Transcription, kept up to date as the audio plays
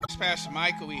Pastor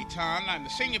Michael E. Ton. I'm the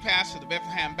senior pastor of the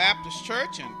Bethlehem Baptist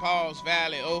Church in Pauls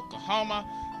Valley, Oklahoma.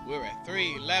 We're at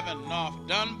 311 North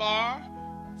Dunbar,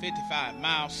 55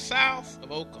 miles south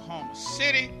of Oklahoma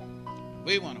City.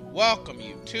 We want to welcome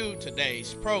you to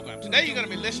today's program. Today you're going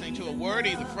to be listening to a word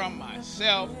either from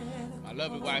myself, my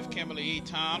lovely wife Kimberly E.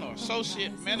 Ton, or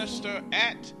associate minister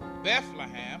at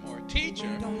Bethlehem, or a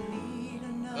teacher.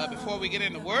 But before we get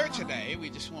into the word today, we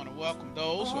just want to welcome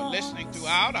those who are listening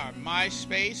throughout our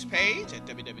MySpace page at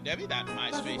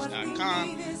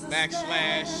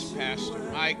www.myspace.com/Pastor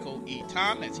Michael E.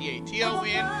 Ton. That's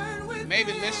E-A-T-O-N. You may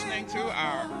be listening through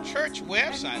our church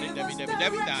website at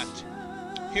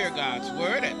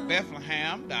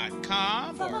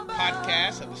www.heargodsword@bethlehem.com, or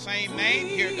podcast of the same name,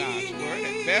 Hear God's Word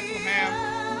at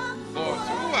Bethlehem, or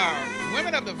through our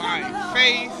Women of Divine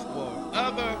Faith or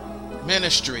other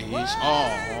ministries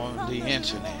on the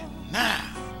internet. Now,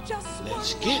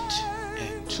 let's get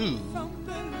into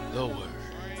the word.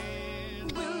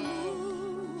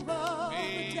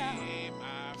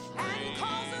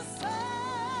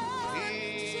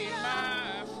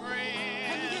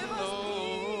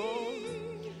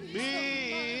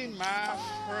 Be my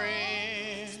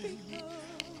friend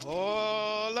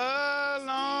all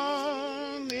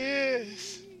along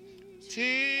this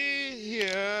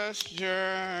tedious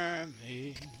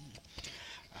journey.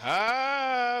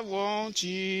 I want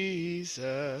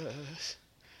Jesus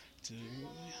to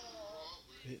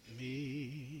with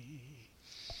me.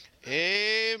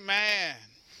 Amen.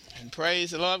 And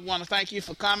praise the Lord. We want to thank you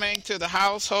for coming to the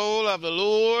household of the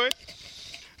Lord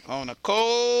on a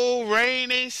cold,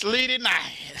 rainy, sleety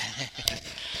night.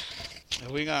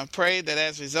 We're going to pray that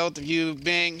as a result of you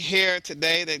being here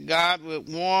today, that God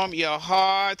would warm your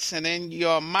hearts and in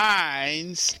your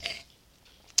minds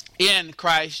in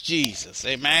Christ Jesus.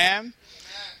 Amen.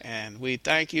 And we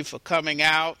thank you for coming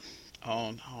out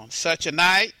on such a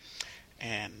night.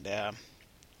 And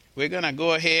we're going to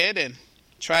go ahead and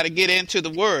try to get into the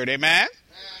word. Amen.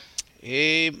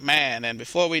 Amen. And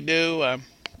before we do, I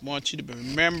want you to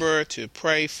remember to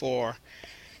pray for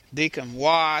Deacon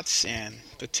Watts, and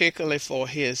particularly for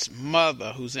his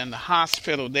mother, who's in the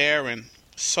hospital there in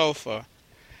Sofa.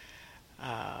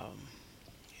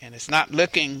 And it's not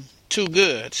looking too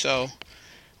good. So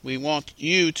we want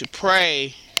you to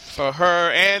pray for her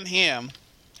and him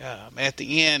at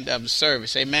the end of the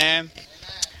service. Amen.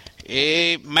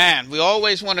 Amen. We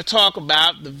always want to talk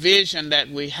about the vision that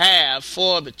we have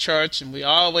for the church, and we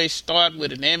always start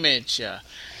with an image,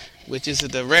 which is the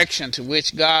direction to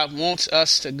which God wants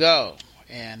us to go.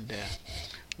 And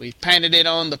we painted it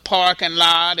on the parking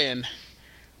lot, and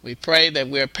we pray that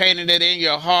we're painting it in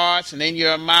your hearts and in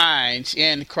your minds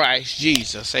in Christ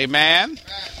Jesus. Amen.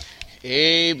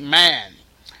 Amen.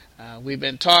 We've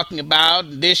been talking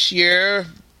about this year,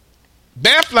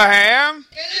 Bethlehem.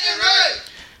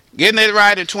 Getting it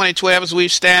right in 2012, as we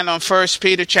stand on 1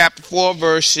 Peter chapter 4,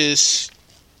 verses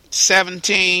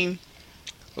 17.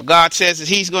 Well, God says that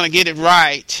he's going to get it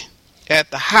right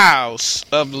at the house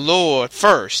of the Lord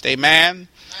first. Amen.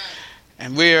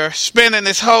 And we're spending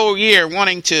this whole year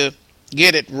wanting to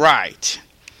get it right.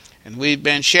 And we've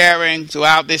been sharing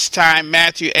throughout this time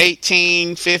Matthew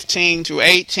 18:15 through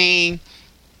 18.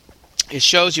 It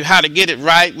shows you how to get it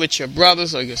right with your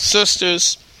brothers or your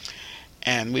sisters.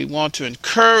 And we want to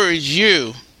encourage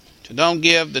you to don't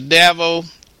give the devil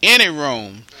any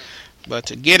room, but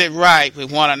to get it right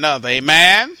with one another.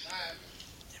 Amen.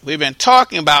 We've been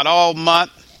talking about all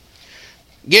month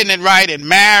getting it right in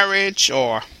marriage,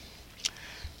 or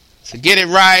to get it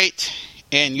right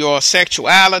in your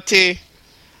sexuality.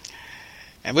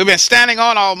 And we've been standing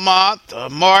on all month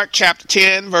Mark chapter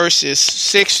 10 verses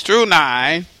 6 through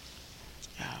 9,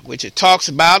 which it talks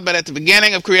about, but at the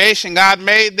beginning of creation God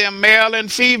made them male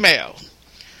and female.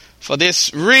 For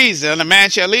this reason a man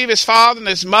shall leave his father and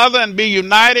his mother and be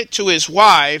united to his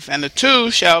wife, and the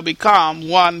two shall become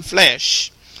one flesh.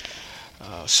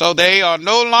 So they are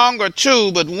no longer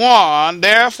two, but one.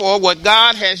 Therefore, what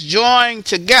God has joined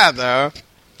together,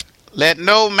 let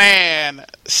no man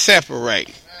separate.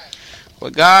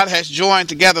 What God has joined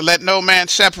together, let no man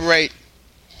separate.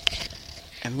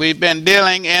 And we've been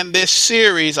dealing in this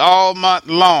series all month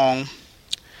long.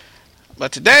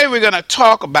 But today we're going to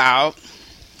talk about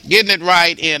getting it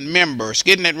right in members.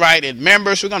 Getting it right in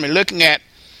members. We're going to be looking at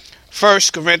 1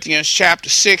 Corinthians chapter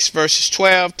 6 verses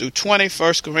 12 through 20.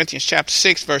 1 Corinthians chapter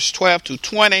 6 verses 12 through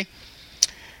 20.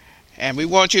 And we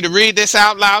want you to read this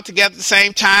out loud together at the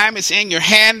same time. It's in your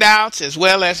handouts as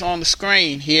well as on the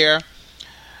screen here.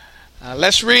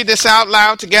 Let's read this out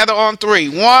loud together on 3.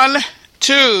 1,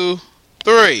 2,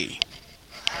 3.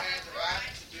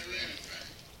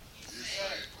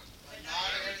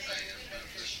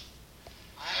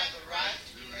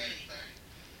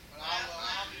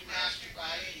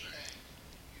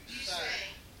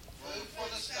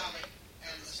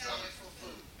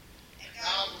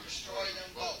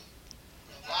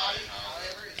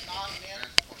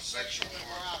 sexual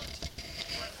immorality,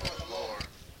 but for the Lord,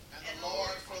 and the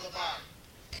Lord for the body.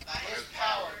 By his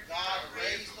power God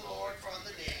raised the Lord from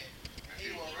the dead, and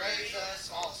he will raise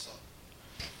us also.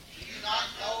 Do you not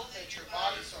know that your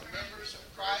bodies are members of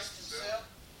Christ himself?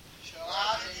 Shall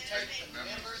I then take the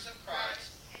members of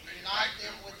Christ and unite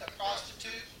them with a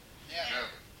prostitute?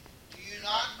 Never. Do you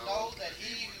not know that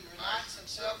he who unites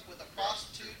himself with a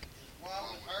prostitute is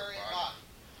one with her in body?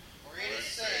 For it is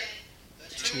said, the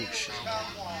two will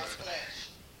become one flesh.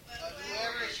 But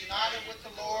whoever is united with the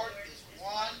Lord is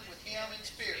one with him in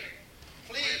spirit.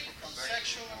 Flee from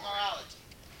sexual immorality.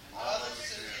 And other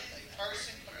sins a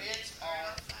person commits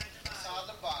are outside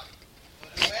the body. But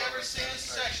whoever sins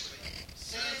sexually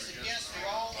sins against their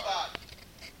own body.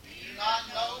 Do you not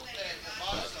know that the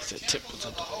bodies are temples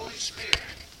of the Holy Spirit,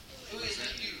 who is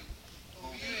in you,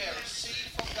 whom you have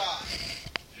received from God?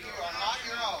 You are not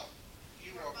your own.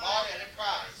 You were bought at a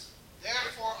price.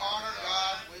 Therefore honor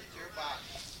God with your body.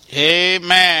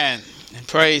 Amen. And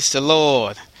praise the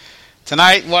Lord.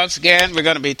 Tonight, once again, we're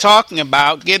going to be talking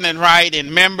about getting it right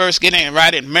in members, and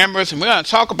we're going to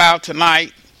talk about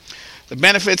tonight the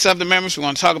benefits of the members. We're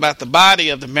going to talk about the body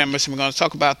of the members, and we're going to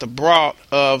talk about the brought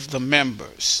of the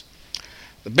members.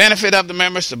 The benefit of the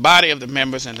members, the body of the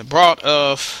members, and the brought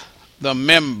of the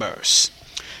members.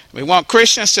 We want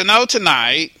Christians to know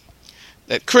tonight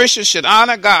that Christians should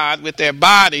honor God with their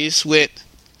bodies with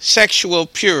sexual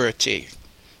purity.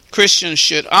 Christians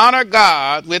should honor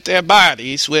God with their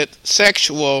bodies with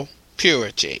sexual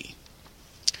purity.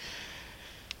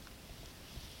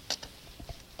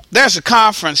 There's a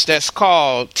conference that's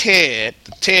called TED,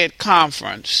 the TED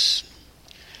Conference.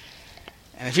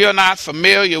 And if you're not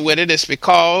familiar with it, it's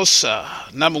because,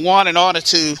 number one, in order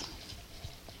to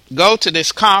go to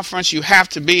this conference, you have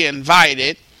to be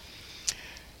invited.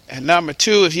 And number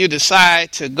two, if you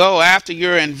decide to go after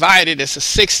you're invited, it's a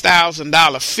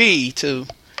 $6,000 fee to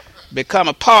become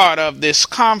a part of this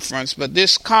conference. But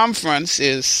this conference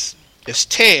is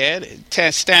TED.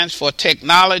 It stands for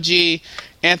Technology,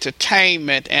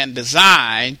 Entertainment, and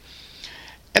Design.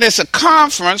 And it's a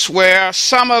conference where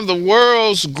some of the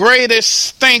world's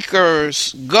greatest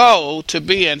thinkers go to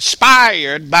be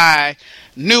inspired by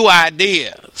new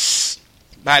ideas.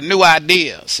 And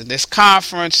this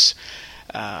conference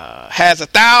has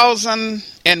 1,000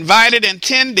 invited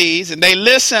attendees, and they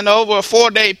listen over a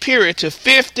 4-day period to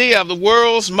 50 of the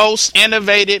world's most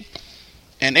innovative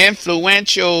and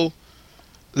influential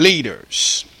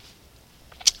leaders.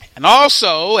 And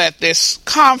also at this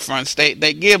conference, they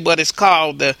give what is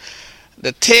called the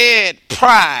TED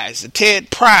Prize. The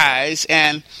TED Prize,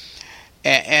 and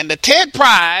the TED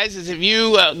Prize is if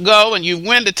you go and you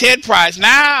win the TED Prize.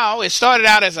 Now it started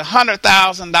out as a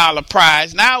 $100,000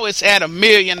 prize. Now it's at $1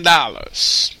 million.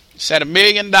 It's at $1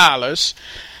 million.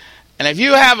 And if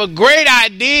you have a great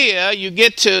idea, you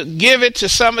get to give it to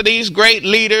some of these great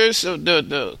leaders.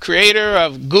 The creator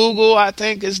of Google, I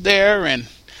think, is there, and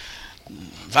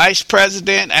Vice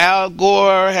President Al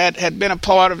Gore had been a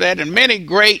part of that, and many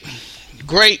great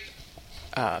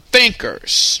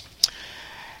thinkers.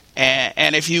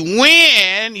 And if you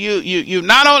win, you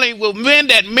not only will win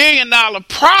that $1 million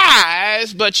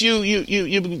prize, but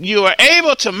you are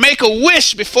able to make a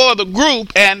wish before the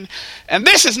group. And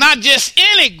this is not just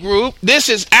any group. This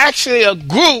is actually a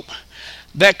group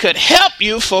that could help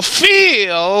you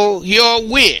fulfill your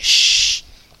wish.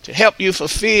 To help you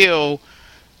fulfill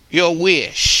your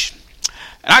wish.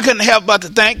 And I couldn't help but to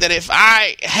think that if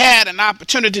I had an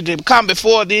opportunity to come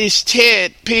before these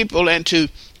TED people and to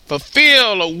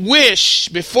fulfill a wish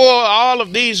before all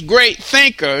of these great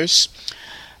thinkers,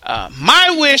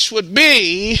 my wish would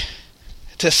be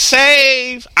to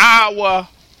save our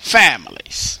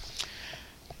families.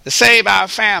 To save our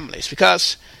families.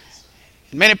 Because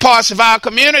in many parts of our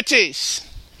communities,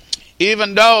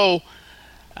 even though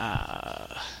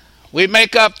we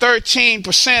make up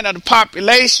 13% of the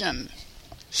population,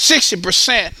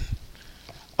 60%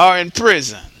 are in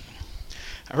prison.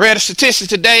 I read a statistic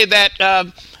today that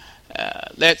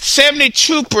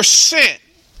 72%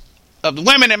 of the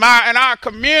women in our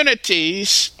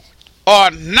communities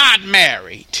are not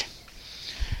married.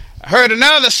 I heard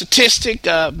another statistic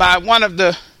by one of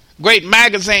the great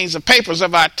magazines or papers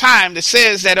of our time that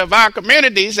says that of our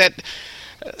communities that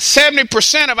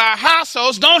 70% of our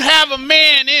households don't have a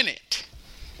man in it.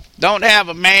 Don't have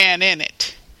a man in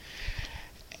it.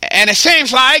 And it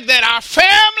seems like that our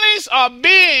families are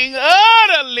being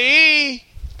utterly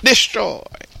destroyed.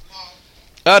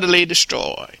 Utterly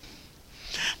destroyed.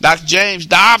 Dr. James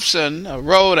Dobson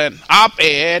wrote an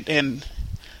op-ed in,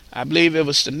 I believe it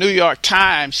was the New York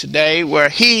Times today, where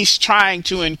he's trying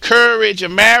to encourage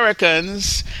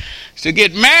Americans to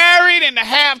get married and to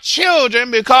have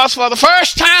children, because for the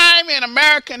first time in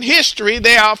American history,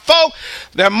 there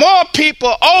are more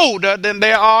people older than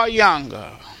there are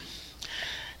younger.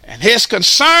 And his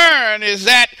concern is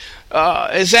that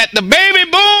the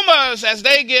baby boomers, as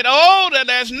they get older,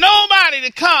 there's nobody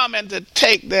to come and to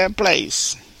take their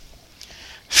place.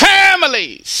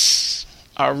 Families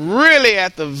are really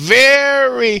at the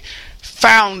very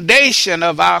foundation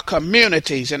of our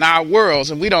communities and our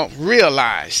worlds, and we don't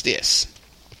realize this.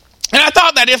 And I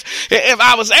thought that if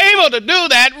I was able to do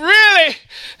that, really,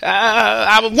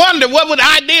 I would wonder what would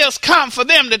ideas come for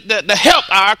them to help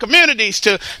our communities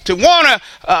to want to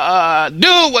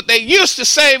do what they used to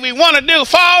say we want to do: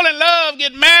 fall in love,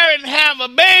 get married, and have a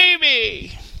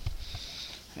baby.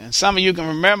 And some of you can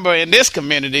remember in this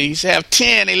community, you used to have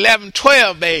 10, 11,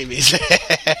 12 babies.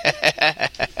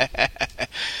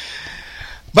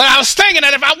 But I was thinking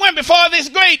that if I went before this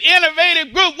great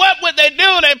innovative group, what would they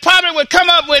do? They probably would come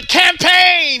up with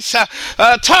campaigns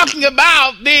talking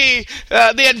about the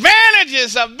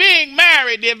advantages of being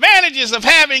married, the advantages of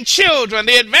having children,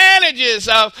 the advantages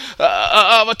of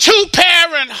a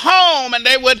two-parent home, and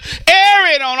they would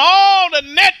air it on all the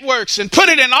networks and put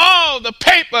it in all the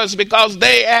papers, because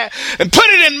and put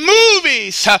it in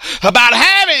movies about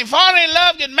falling in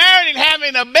love, getting married, and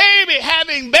having a baby,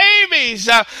 having babies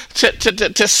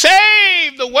to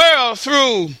save the world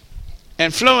through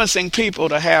influencing people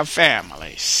to have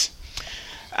families.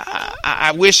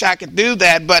 I wish I could do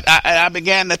that, but I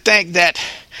began to think that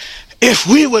if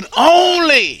we would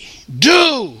only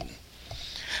do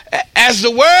as the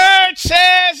word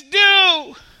says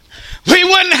do, we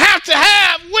wouldn't have to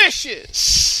have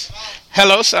wishes.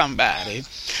 Hello, somebody.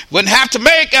 Wouldn't have to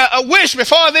make a wish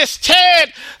before this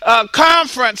TED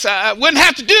conference. Wouldn't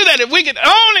have to do that if we could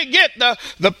only get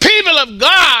the people of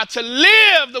God to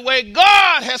live the way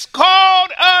God has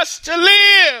called us to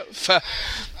live.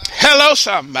 Hello,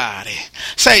 somebody.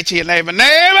 Say to your neighbor,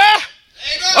 neighbor.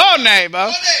 Oh,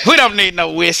 neighbor. We don't need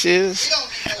no wishes.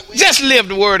 Just live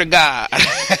the word of God.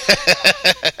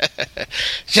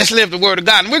 Just live the word of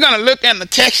God. And we're going to look in the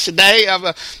text today of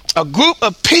a group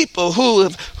of people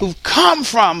who've come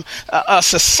from a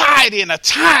society and a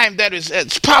time that is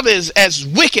probably as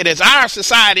wicked as our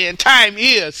society and time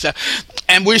is.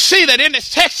 And we see that in this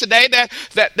text today that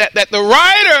the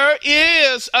writer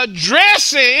is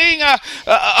addressing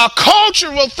a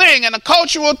cultural thing, and a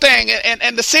cultural thing.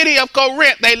 And the city of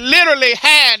Corinth, they literally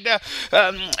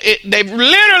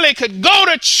could go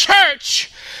to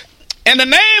church in the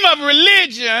name of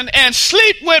religion and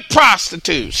sleep with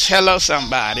prostitutes. Hello,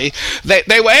 somebody.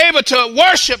 They were able to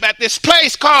worship at this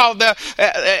place called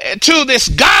to this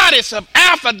goddess of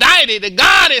Aphrodite, the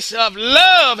goddess of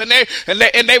love, and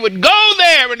they would go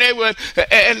there and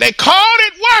they called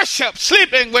it worship,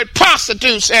 sleeping with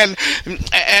prostitutes. And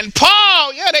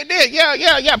Paul, yeah, they did,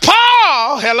 yeah.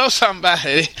 Paul, hello,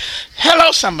 somebody.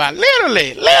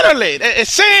 Literally, it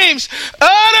seems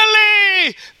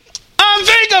utterly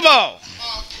unthinkable.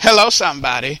 Hello,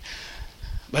 somebody.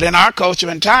 But in our culture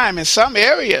and time, in some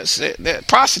areas, the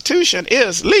prostitution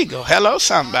is legal. Hello,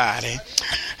 somebody.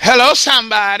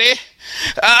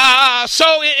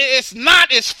 So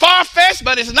it's far-fetched,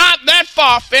 but it's not that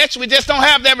far-fetched. We just don't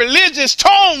have that religious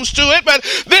tones to it, but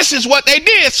this is what they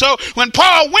did. So when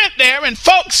Paul went there and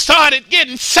folks started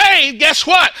getting saved, guess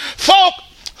what? Folk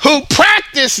who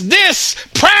practiced this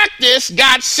practice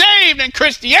got saved in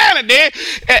Christianity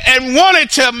and wanted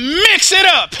to mix it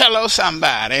up. Hello,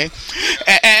 somebody.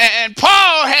 And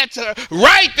Paul had to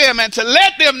write them and to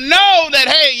let them know that,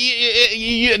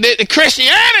 hey,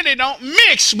 Christianity don't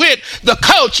mix with the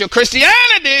culture.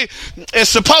 Christianity is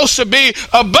supposed to be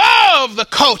above the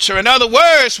culture. In other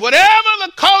words, whatever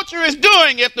the culture is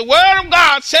doing, if the word of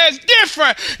God says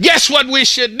different, guess what we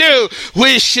should do?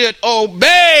 We should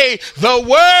obey the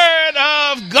word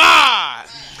of God.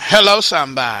 Hello,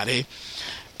 somebody.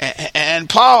 And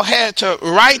Paul had to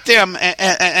write them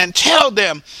and tell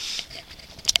them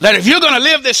that if you're going to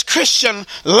live this Christian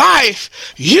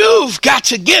life, you've got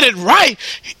to get it right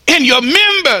in your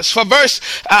members. For verse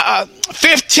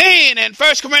 15 in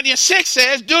 1 Corinthians 6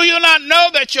 says, do you not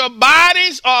know that your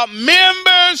bodies are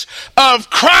members of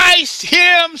Christ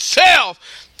himself?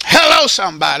 Hello,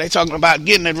 somebody. Talking about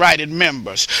getting it right in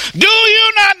members. Do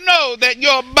you not know that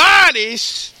your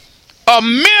bodies are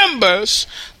members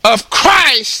of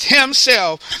Christ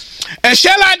himself? And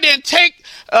shall I then take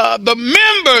the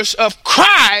members of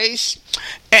Christ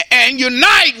and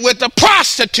unite with the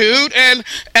prostitute? And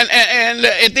at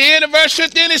the end of verse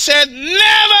 15 it said,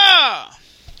 never.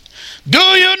 Do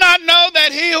you not know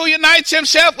that he who unites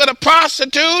himself with a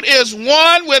prostitute is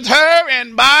one with her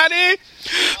in body?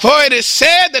 For it is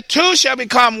said, the two shall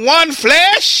become one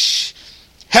flesh.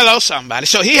 Hello, somebody.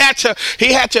 So he had to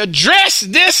address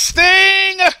this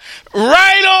thing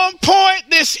right on point,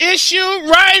 this issue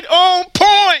right on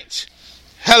point.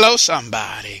 Hello,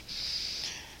 somebody.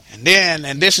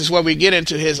 And this is where we get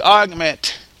into his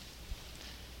argument.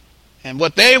 And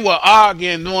what they were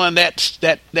arguing during that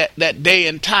day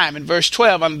and time. In verse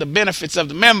 12, on the benefits of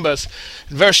the members.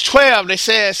 In verse 12, they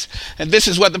says, and this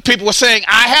is what the people were saying,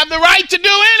 I have the right to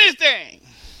do anything,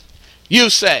 you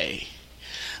say.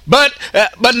 But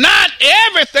not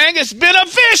everything is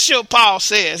beneficial, Paul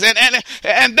says.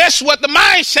 And that's what the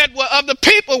mindset of the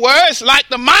people were. It's like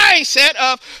the mindset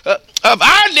of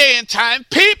our day and time.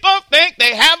 People think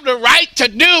they have the right to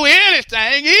do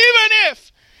anything, even if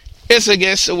it's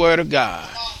against the word of God.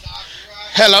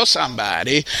 Hello,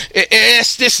 somebody.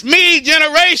 It's this me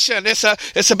generation.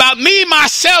 It's about me,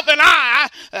 myself, and I.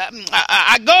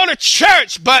 I go to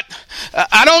church, but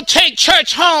I don't take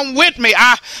church home with me.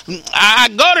 I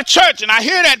go to church and I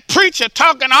hear that preacher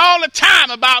talking all the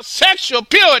time about sexual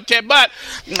purity, but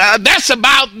that's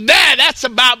about that. That's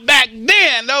about back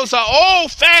then. Those are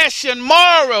old-fashioned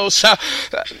morals.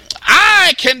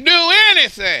 I can do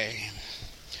anything.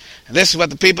 This is what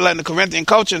the people in the Corinthian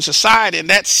culture and society in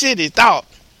that city thought.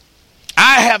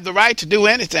 I have the right to do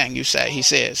anything, you say, he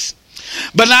says.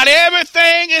 But not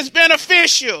everything is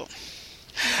beneficial.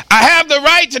 I have the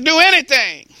right to do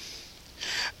anything.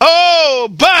 Oh,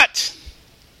 but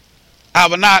I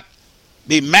will not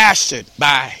be mastered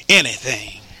by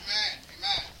anything.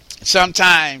 Amen.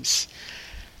 Sometimes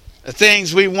the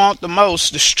things we want the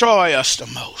most destroy us the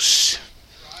most.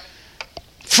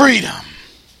 Freedom.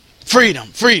 Freedom,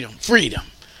 freedom, freedom.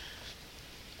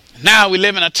 Now we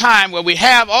live in a time where we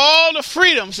have all the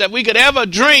freedoms that we could ever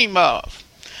dream of.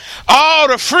 All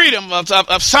the freedom of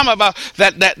some of our,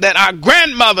 that our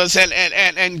grandmothers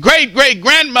and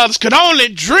great-great-grandmothers could only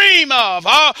dream of.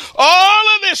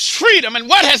 All of this freedom. And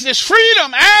what has this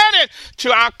freedom added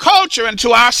to our culture and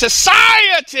to our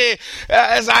society?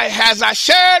 As I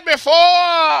shared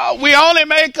before, we only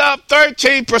make up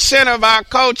 13% of our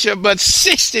culture, but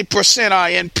 60% are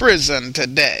in prison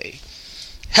today.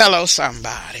 Hello,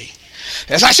 somebody.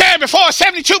 As I shared before,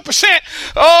 72%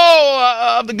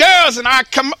 of the girls in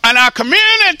our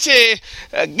community,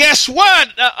 guess what,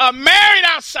 are married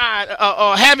outside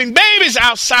or having babies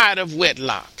outside of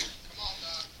wedlock.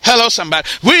 Hello, somebody.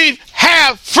 We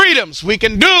have freedoms. We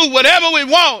can do whatever we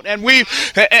want, and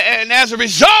as a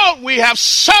result, we have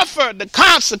suffered the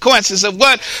consequences of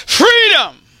what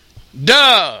freedom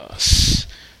does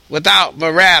without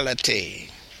morality.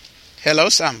 Hello,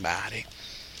 somebody.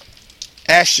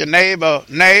 Ask your neighbor,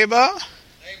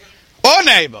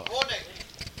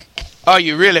 are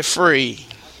you really free?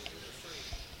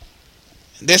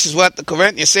 This is what the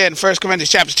Corinthians said in 1 Corinthians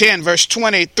chapter 10, verse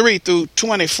 23 through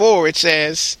 24. It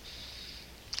says,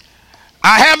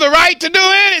 I have the right to do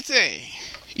anything,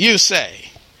 you say,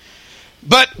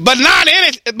 but not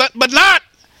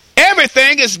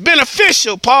everything is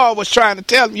beneficial. Paul was trying to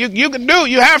tell them,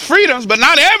 you have freedoms, but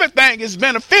not everything is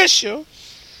beneficial.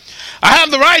 I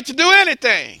have the right to do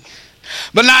anything,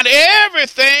 but not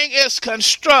everything is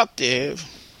constructive.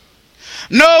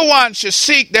 No one should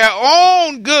seek their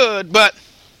own good, but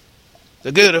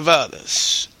the good of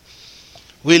others.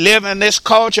 We live in this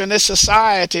culture, in this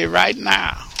society right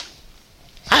now.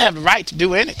 I have the right to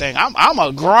do anything. I'm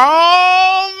a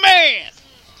grown man.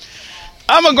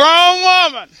 I'm a grown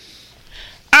woman.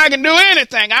 I can do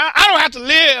anything. I don't have to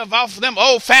live off of them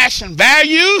old-fashioned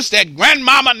values that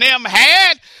grandmama and them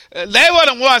had. They were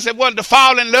the ones that wanted to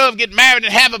fall in love, get married,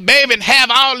 and have a baby, and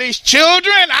have all these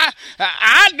children.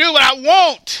 I do what I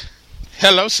want.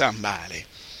 Hello, somebody.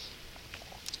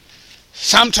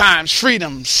 Sometimes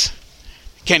freedoms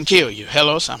can kill you.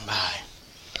 Hello, somebody.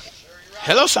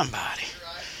 Hello, somebody.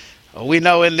 Well, we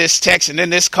know in this text and in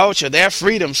this culture, their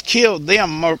freedoms killed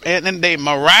them and their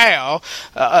morality.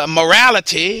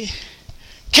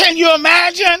 Can you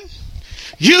imagine?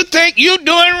 You think you're doing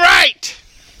right,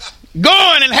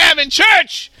 going and having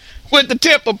church with the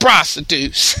temple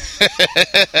prostitutes.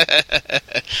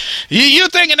 you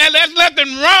thinking that there's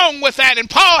nothing wrong with that, and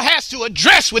Paul has to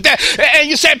address with that. And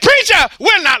you say, preacher,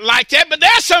 we're not like that, but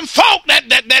there's some folk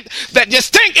that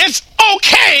just think it's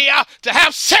okay to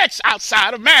have sex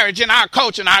outside of marriage in our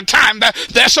culture, in our time.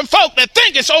 There's some folk that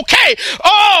think it's okay,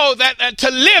 that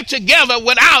to live together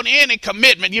without any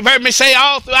commitment. You've heard me say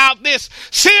all throughout this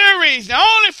series, the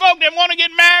only folk that want to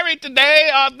get married today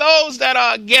are those that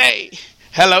are gay.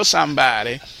 Hello,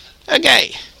 somebody.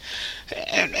 Gay.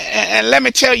 And let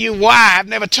me tell you why. I've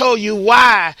never told you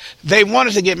why they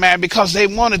wanted to get married, because they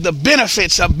wanted the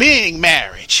benefits of being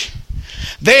married.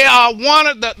 They are one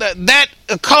of that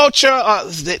culture.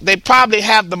 They probably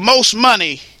have the most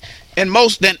money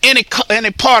than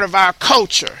any part of our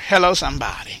culture. Hello,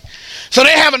 somebody. So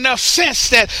they have enough sense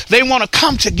that they want to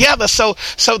come together so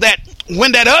that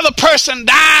when that other person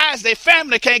dies, their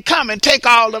family can't come and take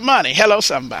all the money. Hello,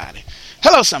 somebody.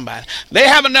 Hello, somebody. They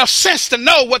have enough sense to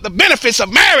know what the benefits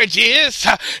of marriage is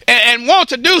and want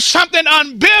to do something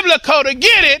unbiblical to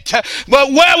get it.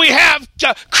 But where we have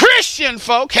Christian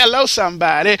folk, hello,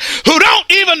 somebody, who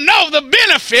don't even know the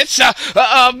benefits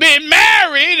of being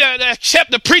married, except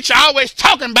the preacher always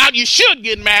talking about you should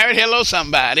get married. Hello,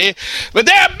 somebody. But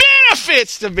there are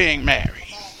benefits to being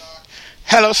married.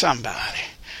 Hello, somebody.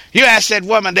 You ask that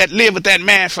woman that lived with that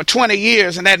man for 20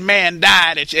 years and that man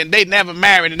died and they never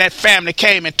married and that family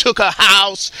came and took her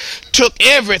house, took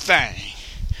everything.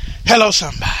 Hello,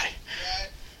 somebody.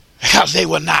 Because they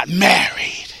were not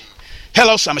married.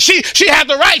 Hello, somebody. She had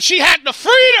the right. She had the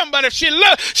freedom. But if she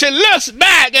looks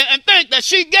back and think that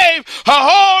she gave her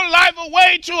whole life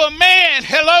away to a man.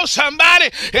 Hello, somebody.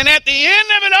 And at the end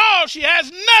of it all, she has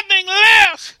nothing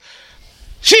left.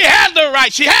 She had the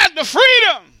right. She had the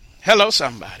freedom. Hello,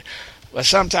 somebody. But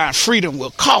sometimes freedom will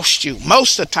cost you.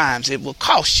 Most of the times it will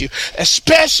cost you,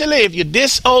 especially if you're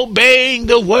disobeying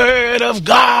the word of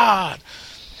God.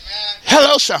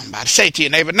 Hello, somebody. Say to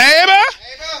your neighbor, neighbor.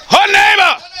 Oh,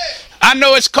 neighbor. I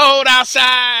know it's cold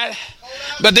outside,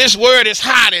 but this word is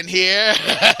hot in here.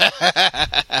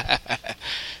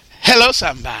 Hello,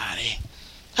 somebody.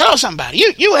 Hello, somebody.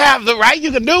 You have the right.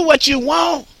 You can do what you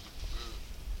want.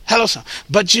 Hello, son.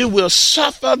 But you will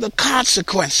suffer the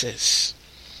consequences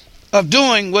of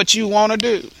doing what you want to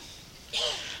do.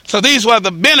 So these were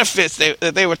the benefits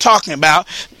that they were talking about.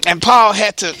 And Paul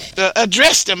had to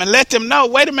address them and let them know,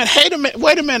 wait a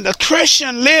minute. A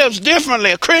Christian lives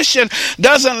differently. A Christian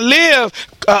doesn't live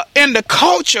in the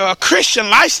culture. A Christian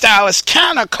lifestyle is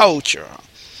counterculture.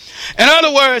 In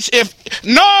other words, if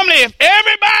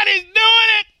everybody's doing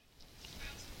it,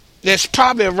 it's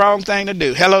probably a wrong thing to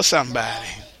do. Hello, somebody.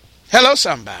 Hello,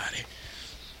 somebody.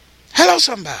 Hello,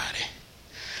 somebody.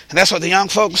 And that's what the young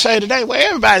folks say today. Well,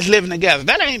 everybody's living together.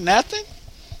 That ain't nothing.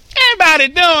 Everybody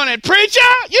doing it. Preacher,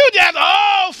 you just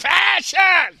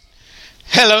old-fashioned.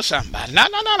 Hello, somebody. No,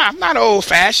 I'm not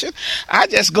old-fashioned. I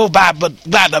just go by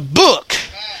the book.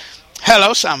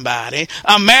 Hello, somebody.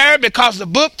 I'm married because the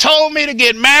book told me to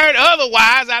get married.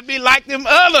 Otherwise, I'd be like them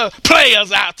other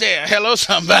players out there. Hello,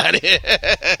 somebody.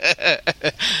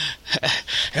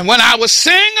 And when I was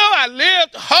single, I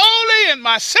lived holy in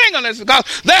my singleness because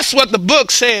that's what the book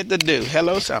said to do.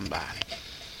 Hello, somebody.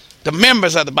 The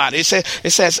members of the body. It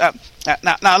says,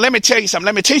 now let me tell you something.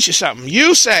 Let me teach you something.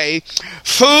 You say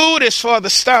food is for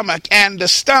the stomach and the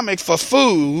stomach for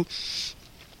food,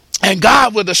 and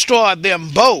God will destroy them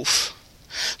both.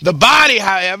 The body,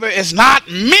 however, is not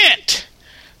meant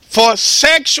for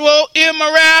sexual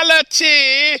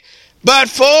immorality, but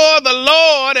for the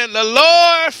Lord, and the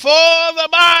Lord for the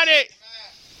body.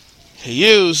 He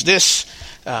used this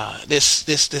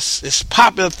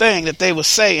popular thing that they would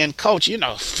say in culture. You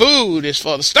know, food is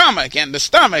for the stomach, and the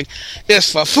stomach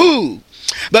is for food.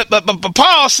 But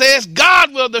Paul says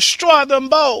God will destroy them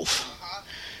both.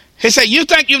 He said, you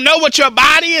think you know what your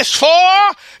body is for?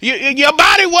 Your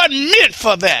body wasn't meant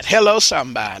for that. Hello,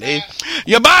 somebody.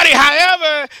 Your body,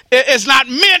 however, is not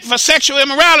meant for sexual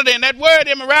immorality. And that word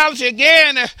immorality,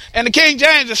 again, in the King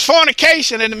James, is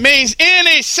fornication. And it means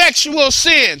any sexual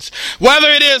sins. Whether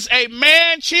it is a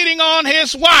man cheating on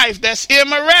his wife, that's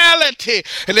immorality.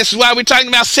 And this is why we're talking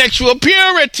about sexual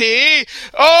purity.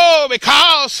 Oh,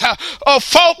 because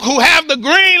folk who have the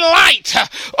green light,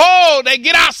 they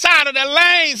get outside of their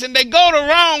lanes and they go the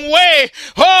wrong way.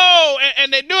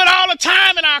 And they do it all the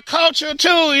time in our culture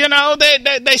too. You know,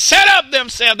 they set up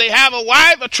themselves. They have a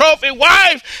wife, a trophy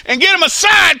wife, and get them a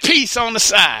side piece on the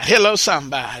side. Hello,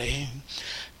 somebody.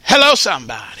 Hello,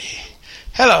 somebody.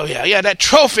 Hello, yeah, that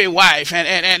trophy wife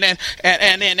and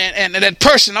that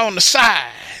person on the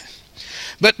side.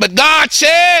 But God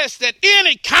says that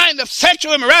any kind of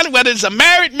sexual immorality, whether it's a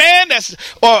married man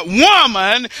or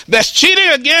woman that's cheating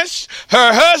against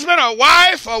her husband or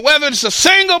wife, or whether it's a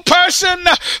single person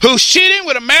who's cheating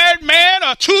with a married man,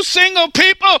 or two single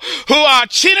people who are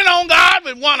cheating on God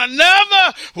with one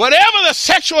another, whatever the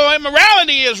sexual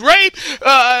immorality is, rape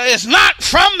is not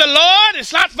from the Lord.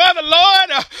 It's not for the Lord.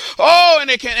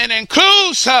 And it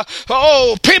includes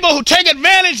people who take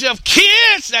advantage of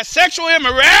kids. That's sexual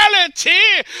immorality.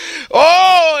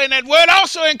 And that word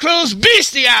also includes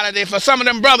bestiality for some of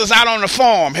them brothers out on the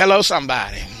farm. Hello,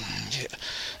 somebody.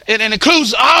 It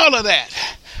includes all of that.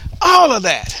 All of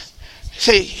that.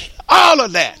 See, all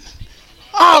of that.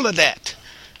 All of that.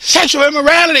 Sexual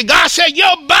immorality. God said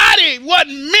your body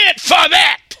wasn't meant for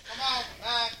that.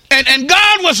 And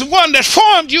God was the one that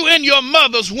formed you in your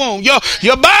mother's womb.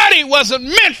 Your body wasn't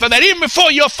meant for that. Even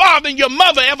before your father and your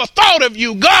mother ever thought of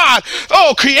you, God,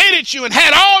 created you and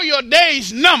had all your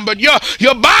days numbered. Your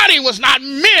body was not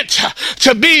meant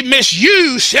to be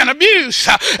misused and abused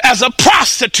as a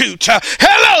prostitute.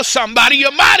 Hello, somebody.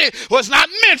 Your body was not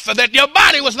meant for that. Your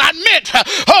body was not meant,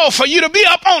 for you to be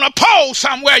up on a pole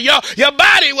somewhere. Your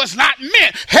body was not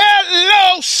meant.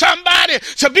 Hello, somebody,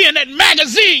 to be in that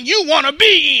magazine you want to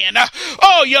be in.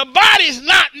 Your body's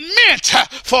not meant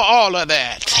for all of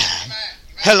that.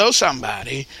 Hello,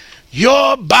 somebody.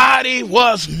 Your body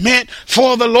was meant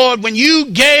for the Lord. When you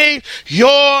gave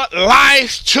your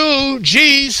life to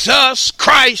Jesus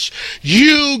Christ,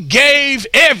 you gave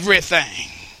everything.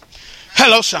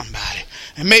 Hello, somebody.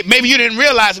 And maybe you didn't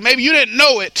realize it. Maybe you didn't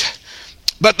know it.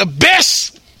 But the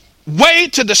best way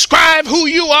to describe who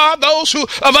you are, those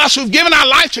of us who've given our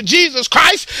life to Jesus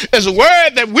Christ, is a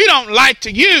word that we don't like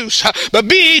to use. But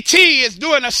BET is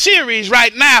doing a series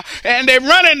right now, and they're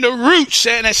running the roots,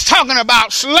 and it's talking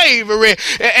about slavery.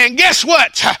 And guess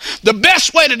what? The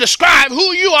best way to describe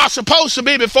who you are supposed to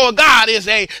be before God is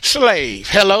a slave.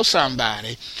 Hello,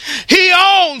 somebody. He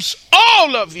owns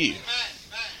all of you.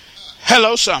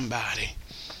 Hello, somebody.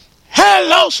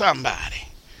 Hello, somebody.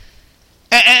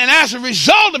 And as a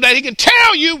result of that, he can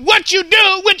tell you what you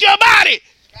do with your body.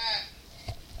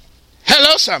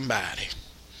 Hello, somebody.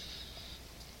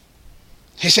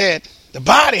 He said, the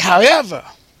body, however,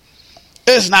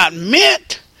 is not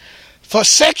meant for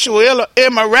sexual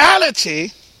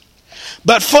immorality,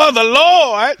 but for the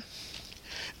Lord,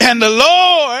 and the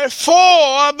Lord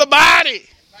for the body.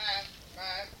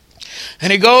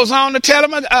 And he goes on to tell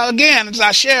him again, as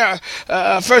I share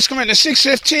 1 Corinthians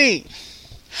 6:15.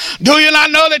 Do you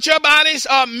not know that your bodies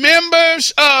are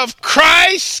members of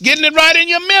Christ? Getting it right in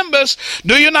your members.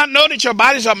 Do you not know that your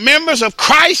bodies are members of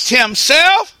Christ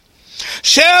himself?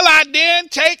 Shall I then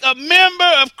take a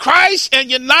member of Christ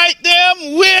and unite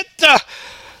them with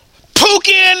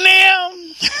Pookie in them?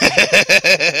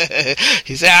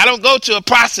 He said, I don't go to a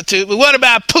prostitute, but what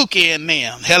about Pookie in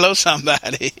them? Hello,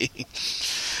 somebody.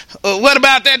 What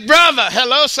about that brother?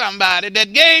 Hello, somebody,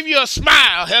 that gave you a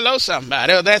smile? Hello,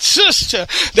 somebody. Or that sister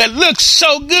that looked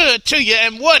so good to you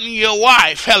and wasn't your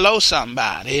wife? Hello,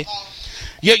 somebody.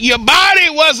 Your body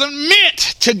wasn't meant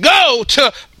to go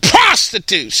to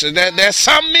prostitutes. There's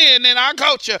some men in our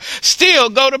culture still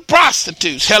go to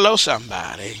prostitutes. Hello,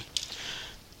 somebody.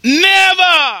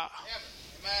 Never.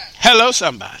 Hello,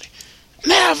 somebody.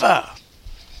 Never.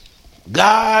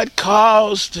 God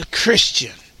calls the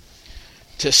Christian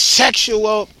to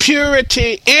sexual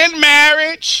purity in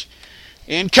marriage.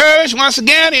 Encourage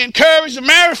the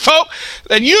married folk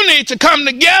that you need to come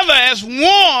together as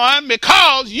one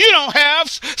because you don't have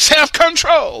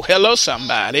self-control. Hello,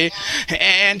 somebody.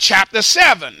 And chapter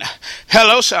 7.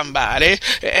 Hello, somebody.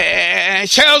 And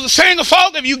it tells the single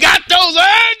folk, if you got those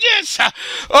urges,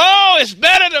 it's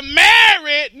better to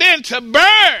marry than to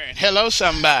burn. Hello,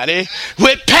 somebody.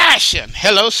 With passion.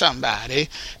 Hello, somebody.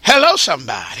 Hello,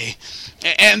 somebody.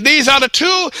 And these are the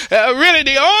two, really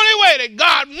the only way that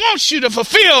God wants you to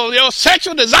fulfill your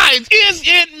sexual desires is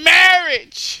in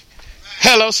marriage.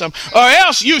 Hello, or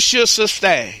else you should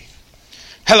sustain.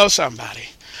 Hello, somebody.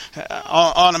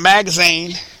 On a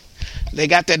magazine, they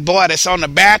got that boy that's on The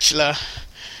Bachelor.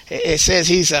 It says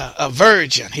he's a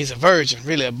virgin. He's a virgin,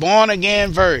 really a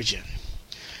born-again virgin.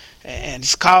 And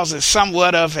it's causing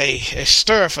somewhat of a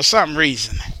stir for some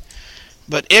reason.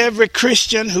 But every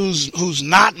Christian who's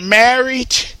not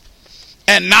married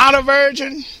and not a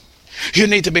virgin, you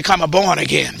need to become a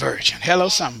born-again virgin. Hello,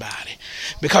 somebody.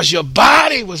 Because your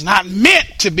body was not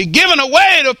meant to be given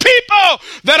away to people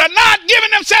that are not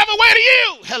giving themselves away to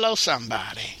you. Hello,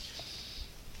 somebody.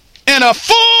 In a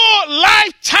full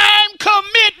lifetime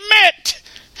commitment.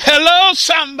 Hello,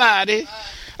 somebody.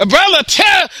 A brother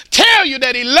tell you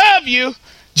that he love you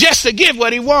just to give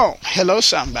what he want. Hello,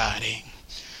 somebody.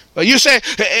 Well, you say,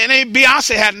 and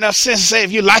Beyonce had enough sense to say,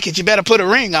 if you like it, you better put a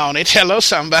ring on it. Hello,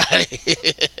 somebody.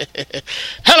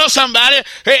 Hello, somebody.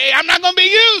 Hey, I'm not going to be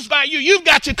used by you. You've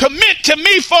got to commit to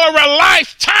me for a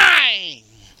lifetime.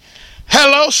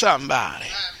 Hello, somebody.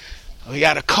 We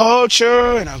got a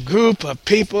culture and a group of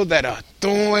people that are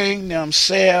throwing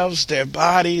themselves, their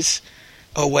bodies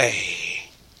away.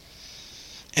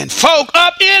 And folk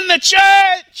up in the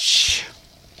church,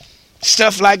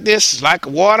 stuff like this is like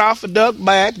water off a duck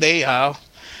back. They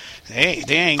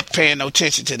ain't paying no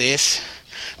attention to this.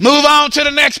 Move on to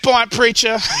the next point,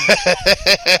 preacher.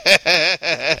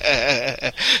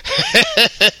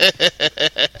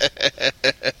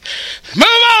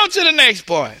 Move on to the next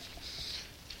point.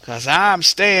 Because I'm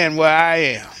staying where I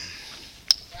am.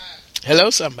 Hello,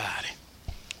 somebody.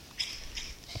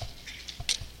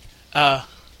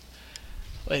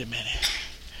 Wait a minute.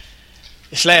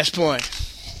 This last point.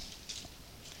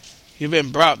 You've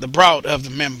been brought of the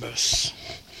members.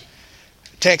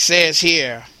 The text says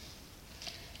here,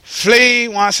 flee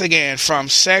once again from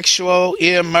sexual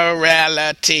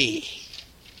immorality.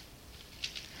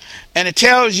 And it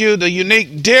tells you the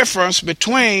unique difference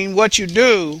between what you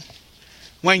do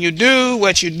when you do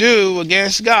what you do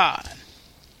against God.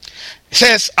 It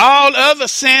says all other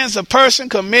sins a person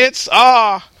commits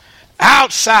are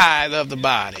outside of the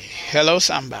body. Hello,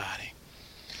 somebody.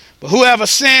 But whoever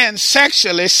sins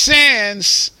sexually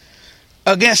sins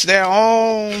against their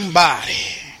own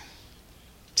body.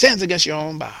 Sins against your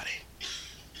own body.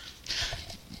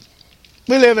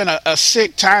 We live in a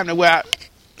sick time where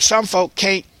some folk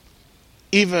can't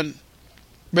even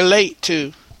relate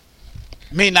to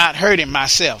me not hurting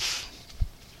myself.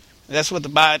 That's what the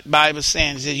Bible is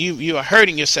saying, is that you are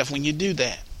hurting yourself when you do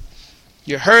that.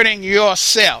 You're hurting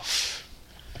yourself.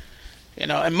 You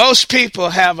know, and most people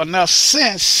have enough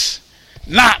sense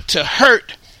not to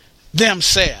hurt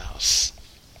themselves.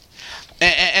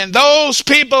 And those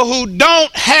people who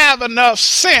don't have enough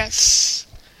sense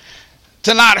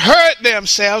to not hurt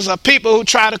themselves are people who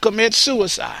try to commit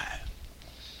suicide.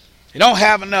 They don't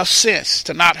have enough sense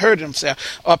to not hurt themselves.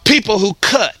 Or people who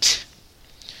cut.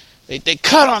 They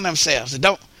cut on themselves.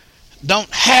 They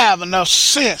don't have enough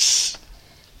sense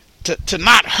to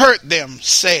not hurt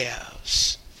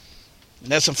themselves.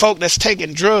 And there's some folk that's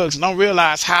taking drugs and don't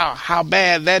realize how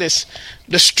bad that is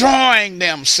destroying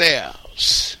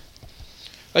themselves.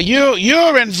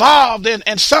 You're involved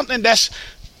in something that's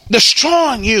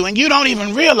destroying you, and you don't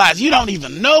even realize, you don't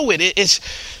even know it. It's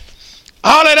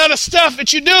all that other stuff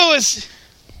that you do is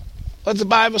what the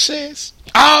Bible says.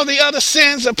 All the other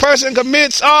sins a person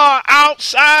commits are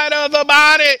outside of the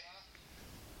body.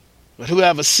 But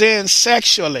whoever sins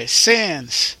sexually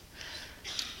sins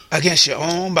against your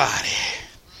own body.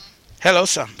 Hello,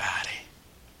 somebody.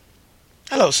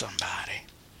 Hello, somebody.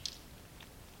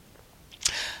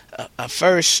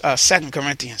 2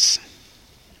 Corinthians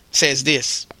says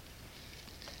this.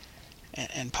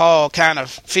 And Paul kind of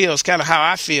feels how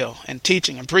I feel in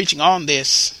teaching and preaching on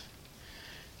this.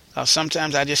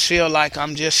 Sometimes I just feel like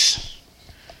I'm just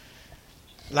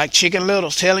like Chicken Little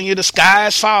telling you the sky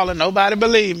is falling. Nobody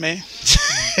believe me.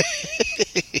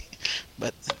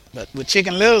 But with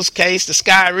Chicken Little's case, the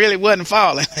sky really wasn't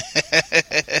falling.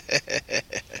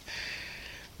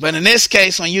 But in this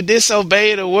case, when you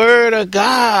disobey the word of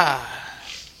God,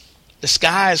 the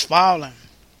sky is falling.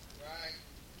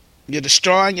 You're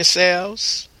destroying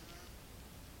yourselves.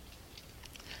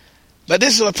 But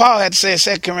this is what Paul had to say in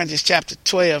 2 Corinthians chapter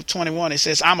 12, 21. He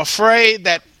says, I'm afraid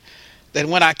that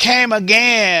when I came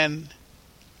again,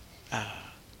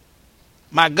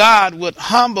 my God would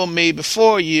humble me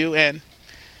before you, and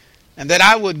that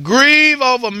I would grieve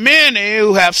over many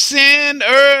who have sinned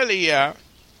earlier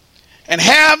and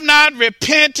have not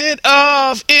repented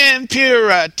of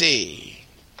impurity,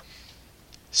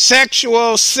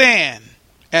 sexual sin,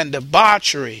 and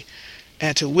debauchery,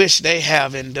 and to which they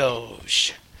have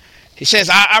indulged. He says,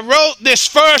 I wrote this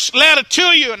first letter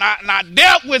to you, and I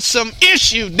dealt with some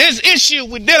issue. This issue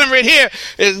we're dealing with here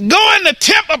is going to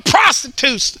temple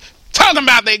prostitutes. Talking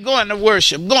about they going to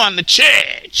worship, going to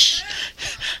church.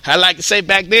 I like to say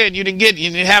back then, you didn't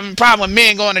have a problem with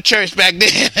men going to church back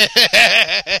then.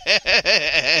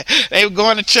 They were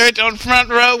going to church on the front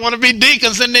row, want to be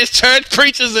deacons in this church,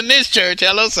 preachers in this church.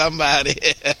 Hello, somebody.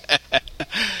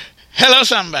 Hello,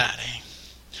 somebody.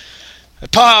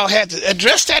 Paul had to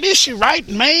address that issue right,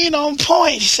 main on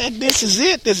point. He said, this is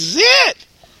it. This is it.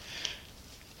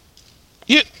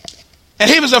 And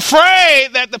he was afraid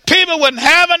that the people wouldn't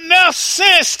have enough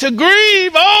sense to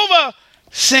grieve over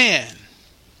sin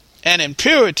and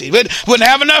impurity. Wouldn't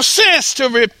have enough sense to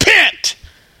repent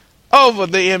over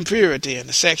the impurity and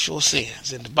the sexual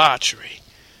sins and debauchery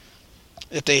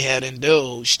that they had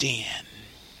indulged in.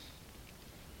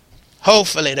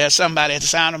 Hopefully there's somebody at the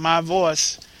sound of my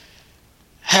voice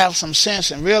have some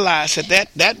sense and realize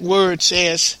that word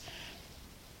says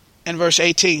in verse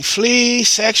 18, flee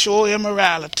sexual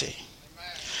immorality.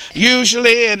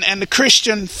 Usually in the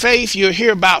Christian faith, you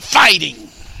hear about fighting,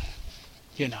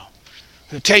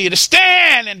 He'll tell you to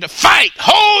stand and to fight.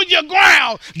 Hold your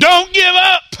ground. Don't give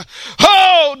up.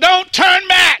 Oh, don't turn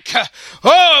back.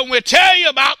 Oh, and we'll tell you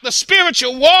about the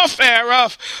spiritual warfare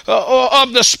of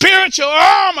the spiritual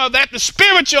armor. That the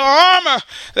spiritual armor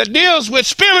that deals with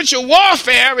spiritual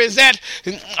warfare is that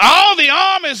all the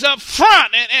armor is up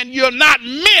front, and you're not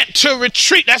meant to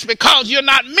retreat. That's because you're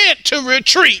not meant to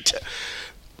retreat.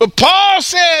 But Paul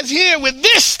says here with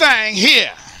this thing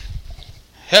here,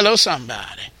 hello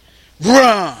somebody,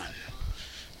 run.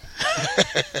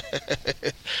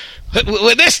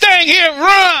 With this thing here,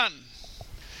 run.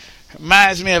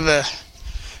 Reminds me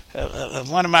of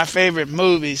one of my favorite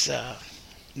movies.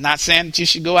 Not saying that you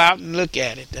should go out and look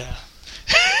at it.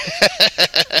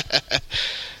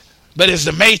 But it's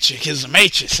The Matrix. It's The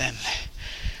Matrix. And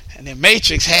The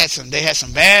Matrix had some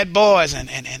bad boys, and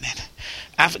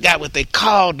I forgot what they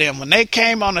called them. When they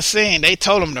came on the scene, they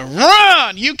told them to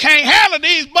run. You can't handle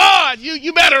these boys.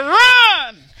 You better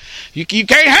run. You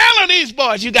can't handle these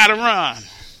boys. You got to run.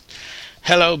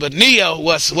 Hello, but Neo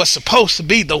was supposed to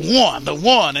be the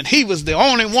one, and he was the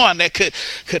only one that could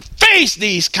face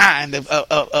these kind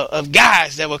of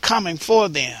guys that were coming for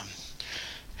them.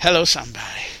 Hello,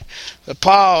 somebody. But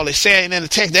Paul is saying in the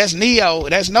text, there's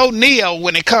no Neo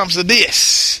when it comes to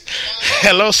this.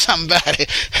 Hello, somebody.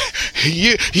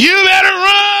 You better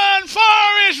run,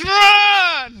 Forrest,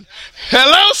 run.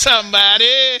 Hello,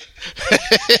 somebody.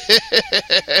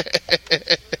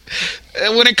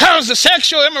 When it comes to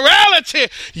sexual immorality,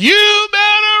 you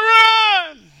better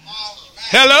run.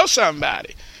 Hello,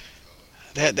 somebody.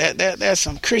 There's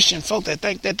some Christian folk that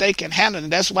think that they can handle it.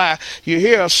 That's why you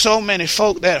hear of so many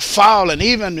folk that have fallen,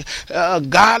 even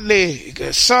godly,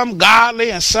 some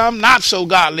godly and some not so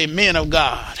godly men of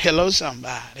God. Hello,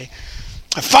 somebody.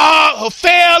 Who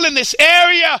fail in this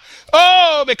area,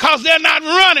 because they're not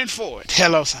running for it.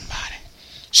 Hello, somebody.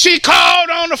 She called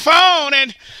on the phone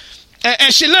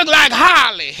and she looked like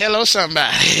Holly. Hello,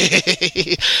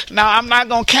 somebody. Now, I'm not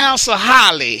going to counsel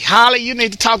Holly. Holly, you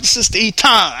need to talk to Sister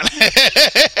Eton.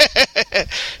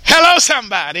 Hello,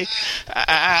 somebody.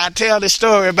 I tell this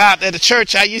story about at the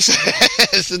church I used to.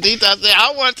 Sister Eton said, I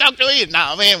don't want to talk to you.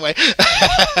 No, anyway.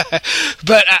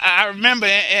 But I remember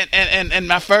in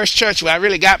my first church where I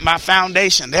really got my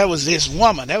foundation, there was this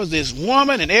woman,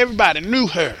 and everybody knew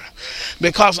her.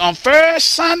 Because on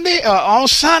Sunday,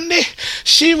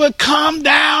 she would come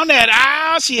down that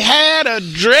aisle. She had a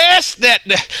dress that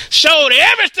showed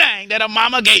everything that her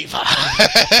mama gave her.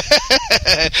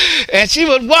 And she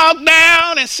would walk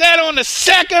down and sit on the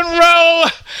second row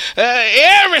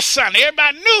every Sunday.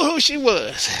 Everybody knew who she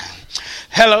was.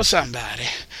 Hello, somebody.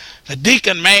 The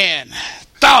deacon man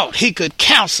thought he could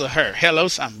counsel her. Hello,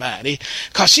 somebody.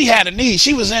 Because she had a need.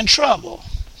 She was in trouble.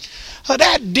 So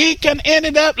that deacon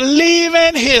ended up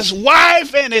leaving his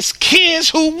wife and his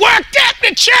kids who worked at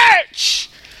the church.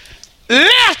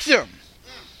 Left them.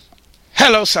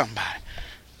 Hello, somebody.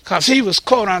 Because he was,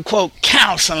 quote unquote,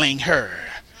 counseling her.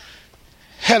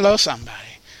 Hello, somebody.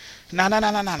 No.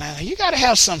 You got to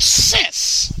have some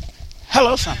sense.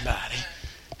 Hello, somebody.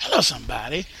 Hello,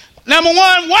 somebody. Number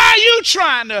one, why are you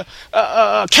trying to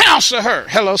counsel her?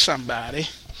 Hello, somebody.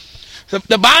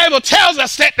 The Bible tells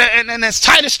us that, and as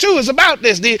Titus 2 is about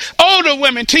this, the older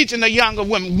women teaching the younger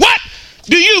women. What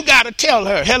do you got to tell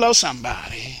her? Hello,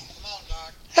 somebody.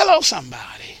 Hello,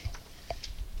 somebody.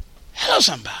 Hello,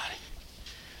 somebody.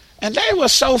 And they were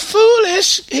so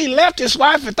foolish, he left his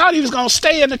wife and thought he was going to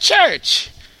stay in the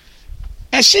church.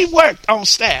 And she worked on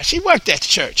staff. She worked at the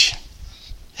church.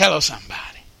 Hello,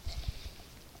 somebody.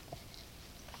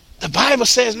 The Bible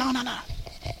says, no.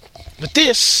 But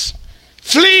this,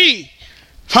 flee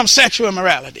from sexual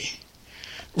immorality.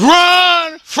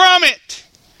 Run from it.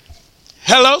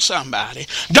 Hello, somebody.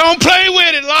 Don't play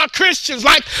with it. A lot of Christians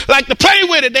like to play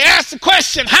with it. They ask the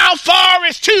question, how far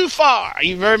is too far?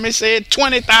 You've heard me say it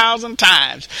 20,000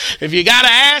 times. If you got to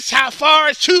ask how far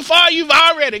is too far, you've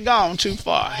already gone too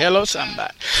far. Hello,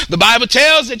 somebody. The Bible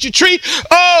tells that you treat,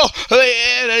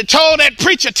 they told that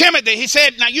preacher Timothy, he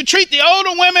said, now you treat the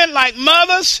older women like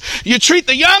mothers. You treat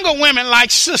the younger women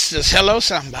like sisters. Hello,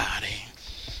 somebody.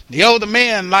 The older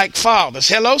men like fathers.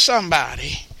 Hello,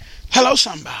 somebody. Hello,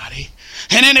 somebody.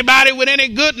 And anybody with any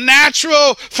good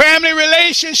natural family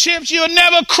relationships, you'll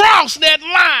never cross that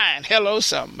line. Hello,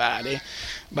 somebody.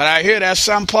 But I hear there's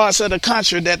some parts of the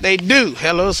country that they do.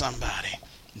 Hello, somebody.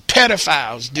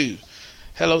 Pedophiles do.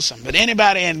 Hello, somebody. But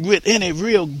anybody with any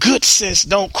real good sense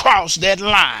don't cross that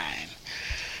line.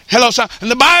 Hello, somebody.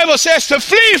 And the Bible says to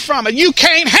flee from it. You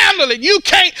can't handle it. You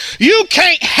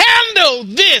can't handle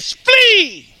this.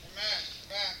 Flee.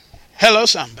 Hello,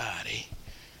 somebody.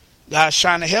 God's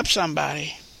trying to help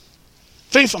somebody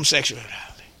flee from sexuality.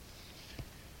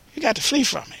 You got to flee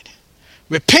from it.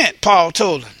 Repent, Paul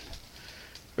told them.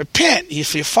 Repent.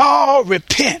 If you fall,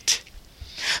 repent.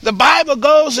 The Bible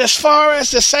goes as far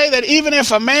as to say that even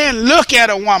if a man look at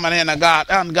a woman in a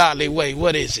ungodly way,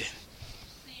 what is it?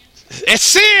 It's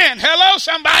sin. Hello,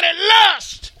 somebody.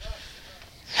 Lust.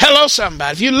 Hello,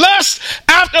 somebody. If you lust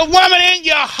after a woman in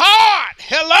your heart,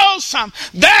 hello,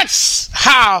 that's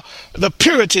how the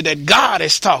purity that God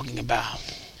is talking about.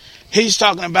 He's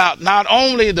talking about not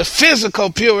only the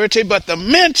physical purity, but the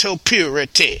mental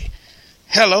purity.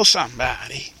 Hello,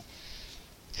 somebody.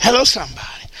 Hello, somebody.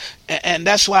 And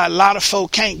that's why a lot of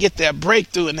folk can't get their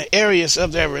breakthrough in the areas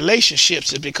of their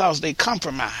relationships, is because they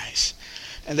compromise.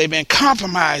 And they've been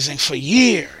compromising for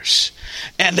years.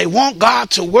 And they want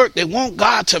God to work. They want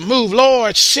God to move.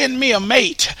 Lord, send me a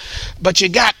mate. But you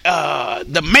got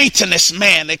the maintenance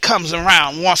man that comes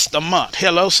around once a month.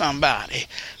 Hello, somebody.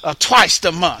 Twice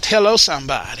a month. Hello,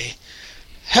 somebody.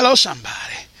 Hello,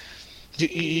 somebody.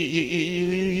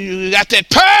 You got that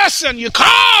person you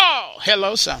call.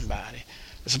 Hello, somebody.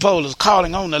 As opposed to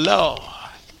calling on the Lord.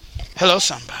 Hello,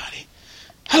 somebody.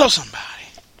 Hello, somebody.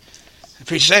 The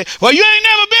preacher say, well, you ain't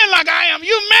never been like I am.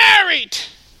 You married.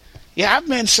 Yeah, I've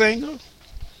been single.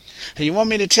 And you want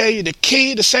me to tell you the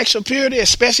key to sexual purity,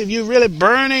 especially if you're really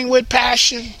burning with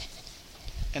passion?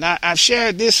 And I've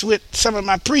shared this with some of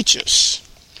my preachers.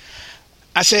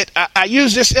 I said, I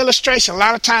use this illustration a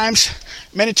lot of times.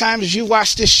 Many times you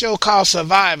watch this show called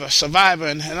Survivor.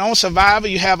 And on Survivor,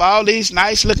 you have all these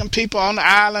nice looking people on the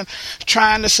island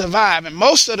trying to survive. And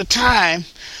most of the time,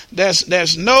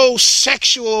 there's no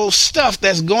sexual stuff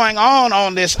that's going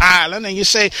on this island. And you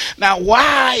say, now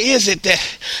why is it that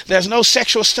there's no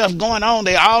sexual stuff going on?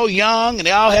 They're all young and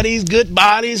they all have these good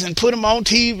bodies and put them on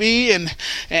TV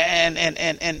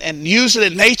and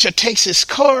usually nature takes its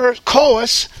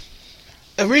course.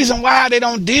 The reason why they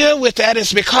don't deal with that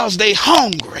is because they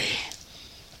hungry.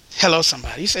 Hello,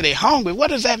 somebody. You say they hungry. What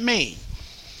does that mean?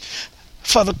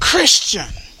 For the Christian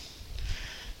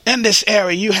in this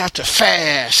area, you have to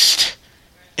fast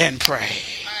and pray.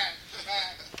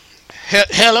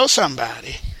 Hello,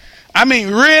 somebody. I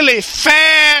mean, really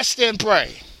fast and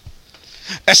pray.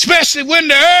 Especially when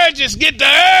the urges get the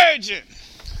urgent.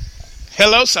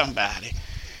 Hello, somebody.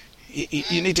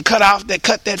 You need to cut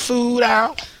that food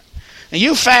out. And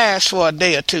you fast for a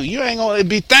day or two. You ain't going to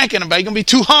be thinking about it. You're going to be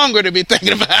too hungry to be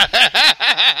thinking about it.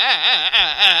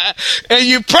 And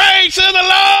you pray to the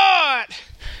Lord.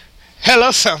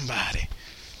 Hello, somebody.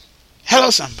 Hello,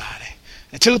 somebody.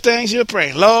 And two things you're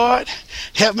praying. Lord,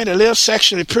 help me to live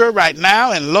sexually pure right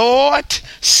now. And Lord,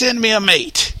 send me a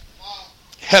mate.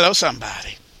 Hello,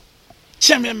 somebody.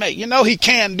 Send me a mate. You know he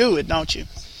can do it, don't you?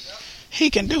 He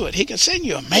can do it. He can send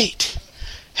you a mate.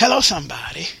 Hello,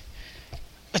 somebody.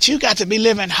 But you got to be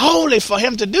living holy for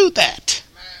him to do that.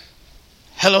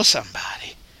 Hello,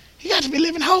 somebody. You got to be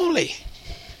living holy.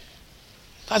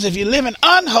 Because if you're living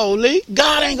unholy,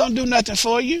 God ain't going to do nothing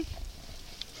for you.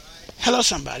 Hello,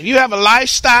 somebody. If you have a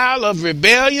lifestyle of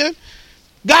rebellion,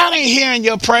 God ain't hearing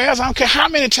your prayers. I don't care how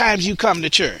many times you come to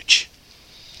church.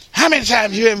 How many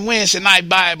times you're in Wednesday night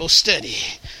Bible study.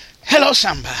 Hello,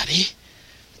 somebody.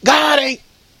 God ain't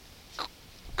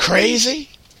crazy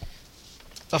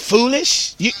or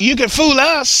foolish. You can fool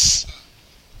us.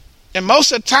 And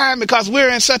most of the time, because we're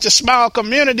in such a small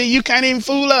community, you can't even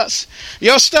fool us.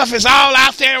 Your stuff is all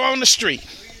out there on the street.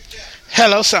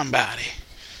 Hello, somebody.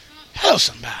 Hello,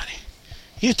 somebody.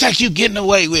 You think you getting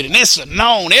away with it. And it's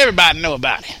known. Everybody know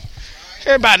about it.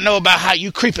 Everybody know about how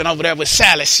you creeping over there with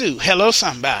Sally Sue. Hello,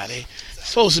 somebody.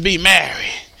 Supposed to be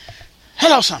married.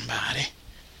 Hello, somebody.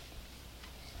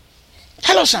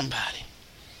 Hello, somebody.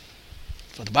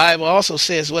 For the Bible also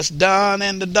says what's done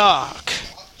in the dark.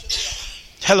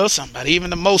 Hello, somebody. Even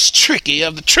the most tricky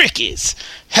of the trickies.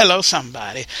 Hello,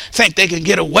 somebody. Think they can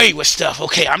get away with stuff.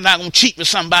 Okay, I'm not going to cheat with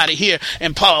somebody here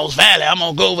in Paul's Valley. I'm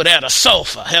going to go over there to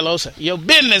Sulphur. Hello, somebody. Your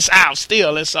business house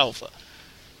still in Sulphur.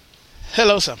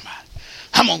 Hello, somebody.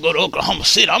 I'm going to go to Oklahoma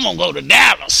City. I'm going to go to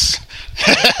Dallas.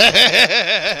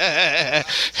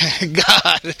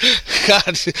 God,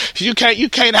 you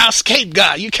can't escape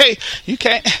God. You can't.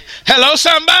 Hello,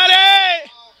 somebody.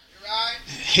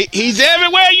 He's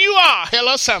everywhere you are.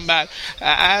 Hello, somebody.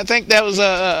 I think that was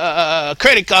a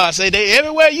credit card. Say they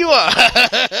everywhere you are.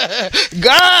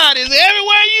 God is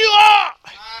everywhere you are.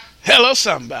 Hello,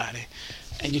 somebody.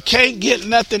 And you can't get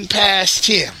nothing past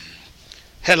him.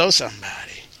 Hello, somebody.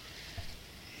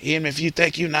 Even if you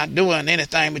think you're not doing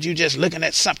anything, but you're just looking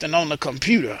at something on the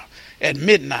computer at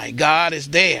midnight, God is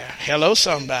there. Hello,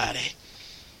 somebody.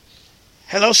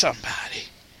 Hello, somebody.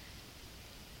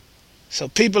 So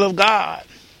people of God,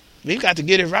 we've got to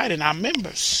get it right in our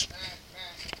members.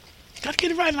 Got to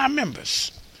get it right in our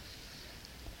members.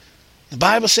 The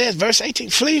Bible says, verse 18,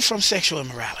 flee from sexual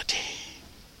immorality.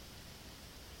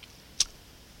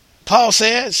 Paul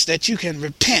says that you can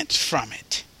repent from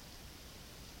it.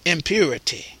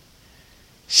 Impurity,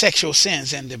 sexual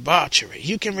sins, and debauchery.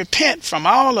 You can repent from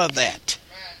all of that.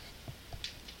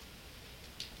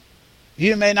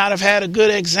 You may not have had a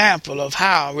good example of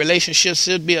how relationships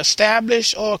should be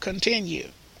established or continue.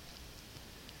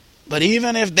 But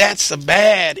even if that's a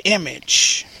bad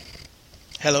image,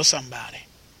 hello somebody.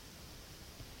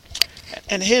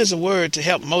 And here's a word to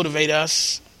help motivate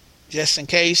us, just in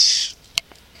case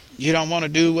you don't want to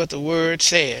do what the word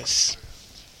says.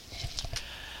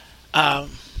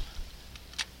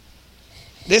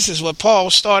 This is what Paul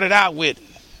started out with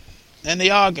in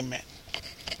the argument,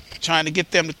 trying to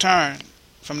get them to turn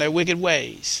from their wicked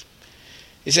ways.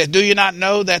 He said, do you not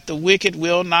know that the wicked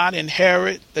will not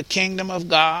inherit the kingdom of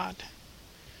God?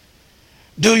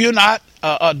 Do you not,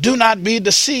 do not be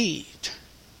deceived.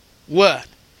 What?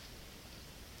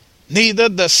 Neither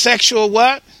the sexual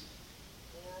what?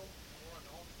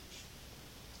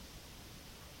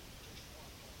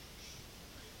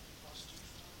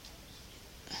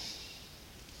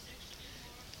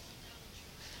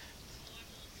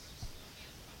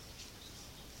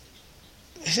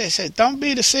 He said, don't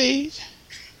be deceived.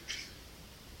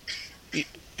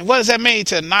 And what does that mean,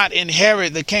 to not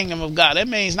inherit the kingdom of God? That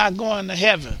means not going to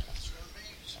heaven.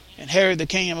 Inherit the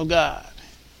kingdom of God.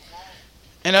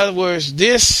 In other words,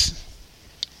 this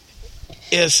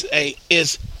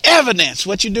is evidence.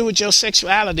 What you do with your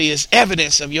sexuality is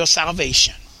evidence of your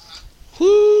salvation.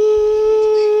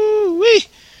 Woo-wee.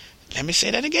 Let me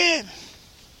say that again.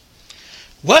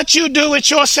 What you do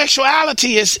with your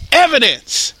sexuality is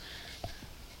evidence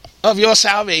of your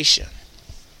salvation.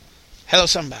 Hello,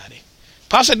 somebody.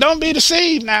 Paul said, don't be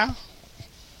deceived now.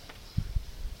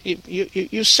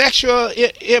 You sexual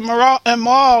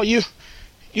immoral. You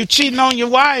cheating on your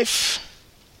wife.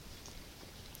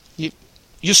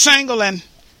 You single and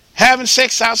having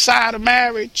sex outside of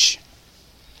marriage.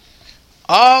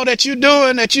 All that you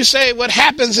doing, that you say what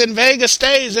happens in Vegas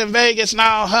stays in Vegas.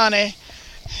 Now, honey,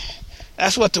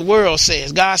 that's what the world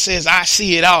says. God says, I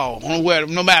see it all,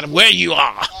 no matter where you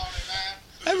are.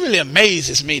 That really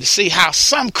amazes me to see how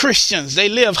some Christians, they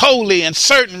live holy in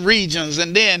certain regions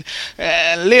and then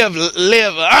live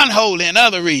unholy in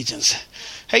other regions.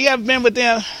 Have you ever been with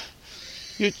them?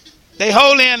 They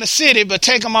holy in the city, but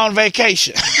take them on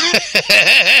vacation.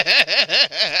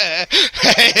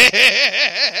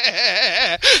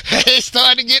 They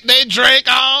start to get their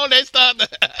drink on. They start to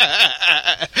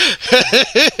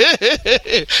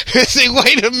see,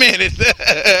 wait a minute.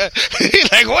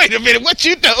 He's like, wait a minute, what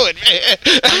you doing, man?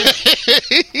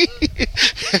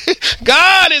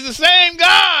 God is the same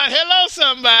God. Hello,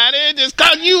 somebody. Just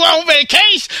because you on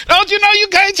vacation, don't you know you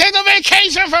can't take a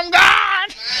vacation from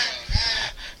God?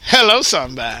 Hello,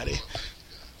 somebody.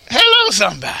 Hello,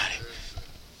 somebody.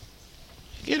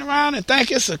 Get around and think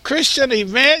it's a Christian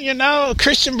event, a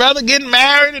Christian brother getting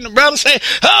married, and the brother say,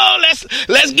 oh,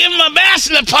 let's give him a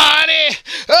bachelor party.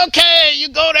 Okay, you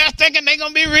go there thinking they're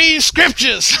going to be reading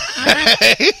scriptures.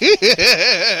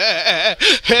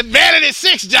 And Vanity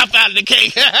 6 jump out of the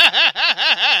cake.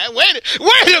 Wait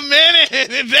a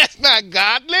minute. That's not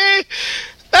godly.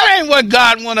 That ain't what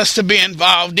God wants us to be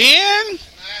involved in.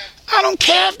 I don't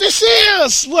care if this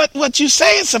is what you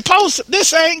say it's supposed to.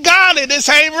 This ain't godly. This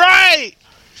ain't right.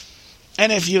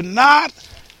 And if you're not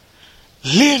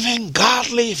living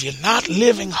godly, if you're not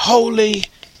living holy,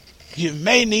 you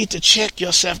may need to check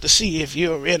yourself to see if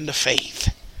you're in the faith.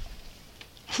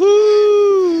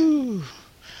 Whoo!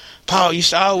 Paul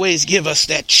used to always give us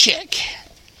that check.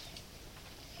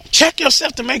 Check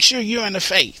yourself to make sure you're in the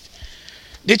faith.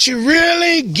 Did you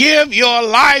really give your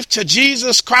life to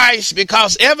Jesus Christ?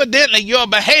 Because evidently your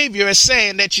behavior is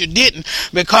saying that you didn't.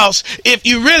 Because if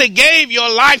you really gave your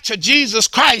life to Jesus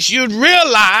Christ, you'd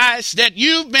realize that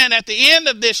you've been at the end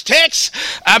of this text.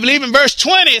 I believe in verse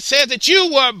 20, it says that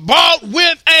you were bought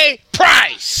with a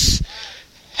price.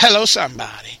 Hello,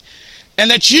 somebody. And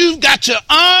that you've got to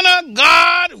honor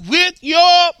God with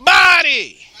your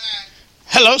body.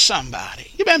 Hello, somebody.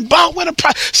 You've been bought with a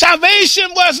price. Salvation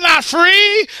was not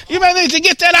free. You may need to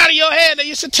get that out of your head. They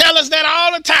used to tell us that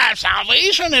all the time.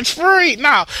 Salvation is free.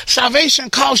 No, salvation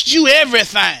costs you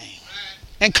everything,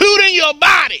 including your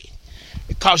body.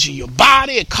 It costs you your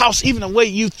body. It costs even the way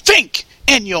you think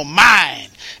in your mind.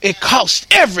 It costs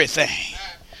everything.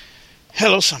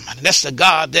 Hello, somebody. That's the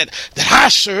God that I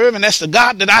serve, and that's the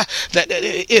God that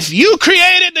if you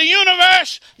created the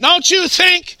universe, don't you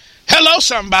think, hello,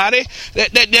 somebody,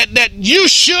 that you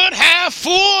should have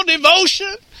full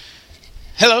devotion?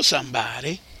 Hello,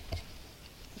 somebody.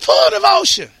 full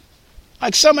devotion.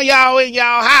 Like some of y'all in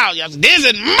y'all house. Y'all say, this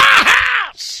is my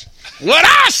house. What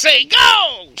I say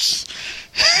goes.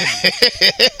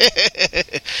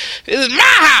 This is my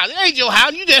house. It ain't your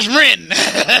house. You just renting.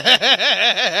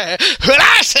 What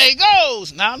I say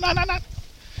goes. No.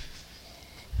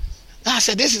 I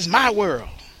said, this is my world.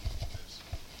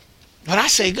 What I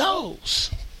say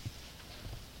goes.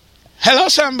 Hello,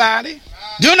 somebody.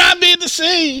 Do not be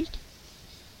deceived.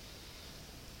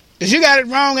 If you got it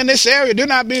wrong in this area, do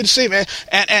not be deceived.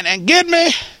 And get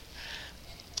me,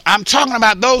 I'm talking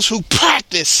about those who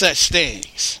practice such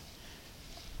things.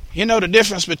 You know the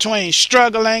difference between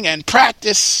struggling and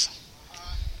practice?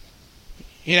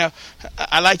 You know,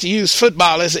 I like to use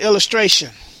football as an illustration.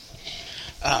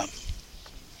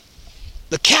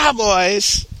 The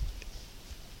Cowboys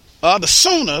or the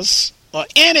Sooners or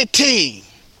any team,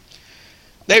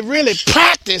 they really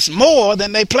practice more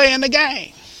than they play in the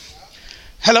game.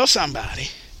 Hello, somebody.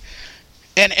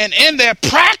 And in their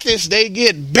practice, they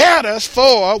get better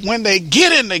for when they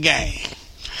get in the game.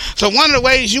 So one of the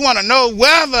ways you want to know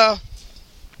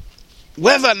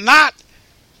whether or not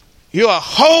you are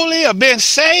holy or being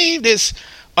saved is,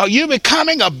 are you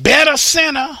becoming a better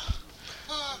sinner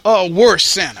or a worse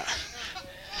sinner?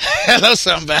 Hello,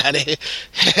 somebody.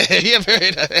 You ever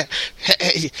heard of that?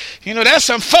 You know, there's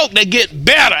some folk that get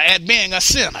better at being a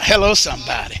sinner. Hello,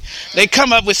 somebody. They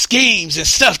come up with schemes and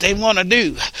stuff they want to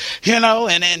do, you know,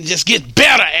 and then just get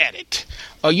better at it.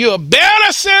 Are you a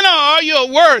better sinner or are you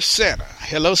a worse sinner?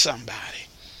 Hello, somebody.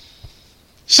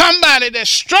 Somebody that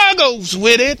struggles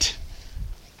with it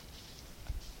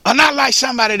are not like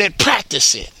somebody that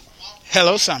practice it.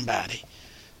 Hello, somebody.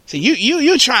 See,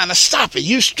 you trying to stop it.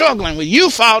 You struggling with it. You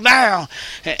fall down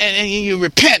and you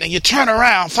repent and you turn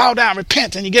around, fall down,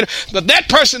 repent, and you get it. But that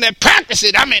person that practice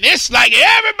it, I mean, it's like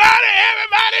everybody,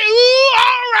 ooh,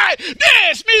 all right.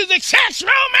 Dance, music, sex,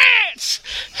 romance.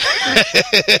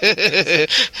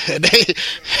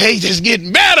 they just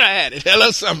getting better at it.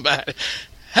 Hello, somebody.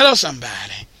 Hello,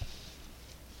 somebody.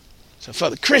 So for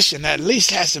the Christian, that at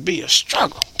least has to be a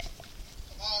struggle.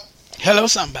 Hello,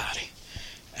 somebody.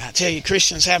 I tell you,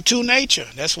 Christians have two nature.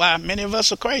 That's why many of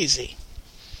us are crazy.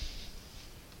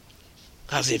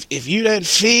 Because if you didn't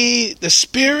feed the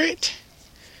spirit,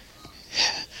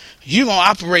 you're going to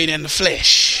operate in the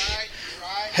flesh. Right.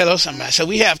 Hello, somebody. So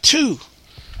we have two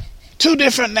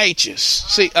different natures.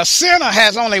 See, a sinner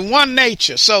has only one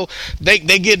nature. So they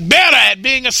get better at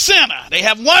being a sinner. They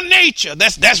have one nature.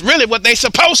 That's really what they're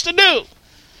supposed to do.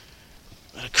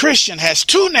 But a Christian has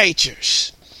two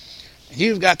natures. And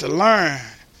you've got to learn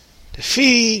to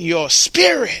feed your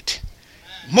spirit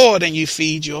more than you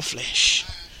feed your flesh.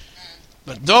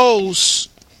 But those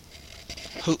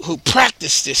who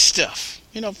practice this stuff,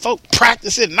 you know, folk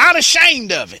practice it, not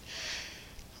ashamed of it.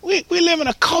 We live in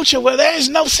a culture where there is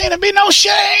no sin to be no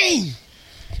shame.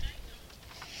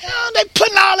 You know, they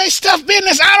putting all their stuff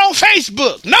business out on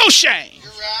Facebook. No shame.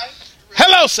 You're right.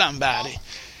 Hello, somebody.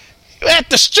 You're at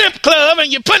the strip club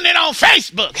and you're putting it on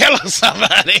Facebook. Hello,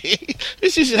 somebody.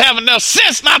 You should have enough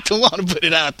sense not to want to put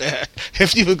it out there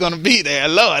if you were going to be there.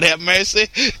 Lord, have mercy.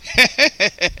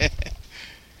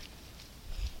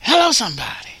 Hello,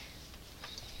 somebody.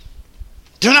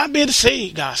 Do not be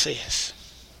deceived, God says.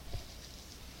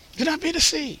 Do not be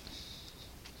deceived.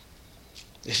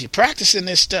 If you're practicing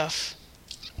this stuff,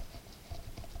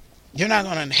 you're not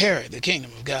going to inherit the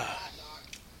kingdom of God.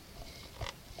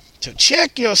 So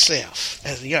check yourself,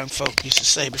 as the young folk used to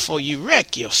say, before you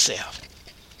wreck yourself.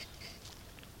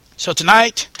 So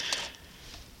tonight,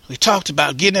 we talked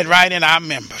about getting it right in our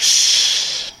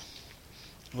members.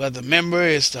 Whether the member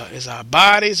is our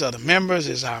bodies or the members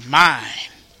is our mind.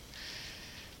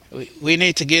 We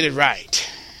need to get it right.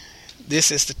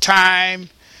 This is the time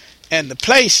and the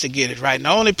place to get it right. And the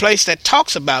only place that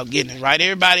talks about getting it right,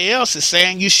 everybody else is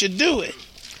saying you should do it.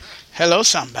 Hello,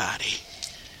 somebody.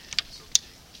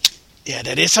 Yeah,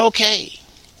 that it's okay.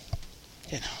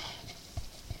 You know,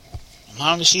 as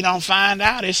long as she don't find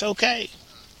out, it's okay.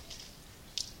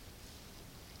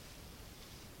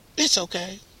 It's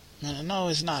okay. No,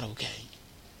 it's not okay.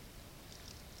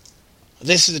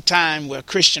 This is the time where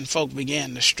Christian folk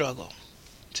began to struggle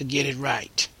to get it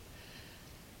right.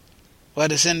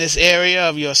 Whether it's in this area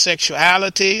of your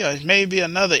sexuality or maybe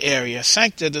another area,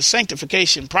 the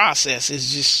sanctification process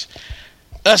is just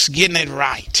us getting it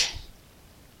right.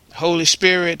 The Holy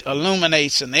Spirit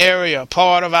illuminates an area, a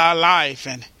part of our life,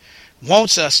 and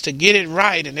wants us to get it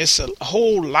right. And it's a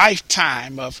whole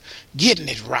lifetime of getting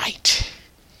it right.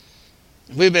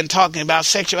 We've been talking about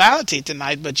sexuality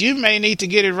tonight, but you may need to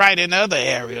get it right in other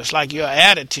areas, like your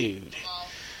attitude.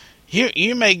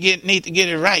 You may need to get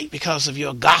it right because of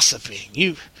your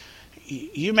gossiping.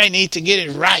 you may need to get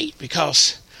it right,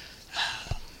 because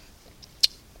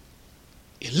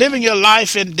you're living your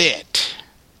life in debt.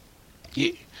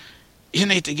 You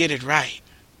need to get it right,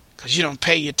 because you don't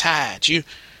pay your tithes. You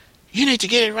need to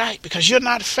get it right, because you're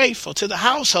not faithful to the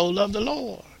household of the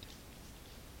Lord.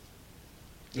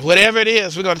 Whatever it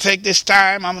is, we're going to take this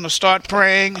time. I'm going to start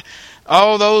praying.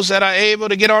 All those that are able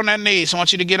to get on their knees, I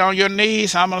want you to get on your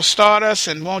knees. I'm going to start us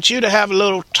and want you to have a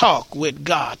little talk with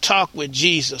God. Talk with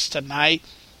Jesus tonight.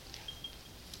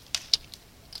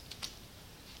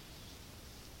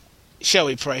 Shall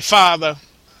we pray? Father,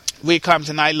 we come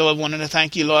tonight, Lord, wanting to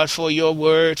thank you, Lord, for your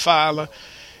word, Father.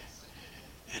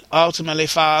 And ultimately,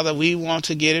 Father, we want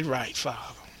to get it right, Father.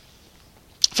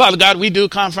 Father God, we do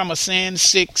come from a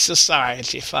sin-sick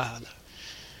society, Father.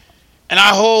 And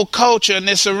our whole culture in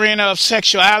this arena of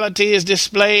sexuality is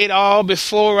displayed all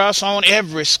before us on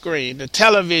every screen. The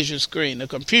television screen, the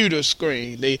computer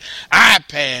screen, the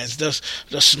iPads,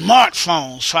 the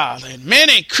smartphones, Father. And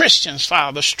many Christians,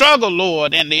 Father, struggle,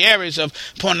 Lord, in the areas of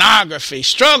pornography.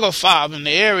 Struggle, Father, in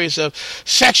the areas of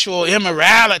sexual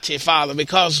immorality, Father,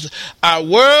 because our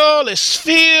world is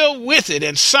filled with it.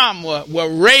 And some were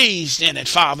raised in it,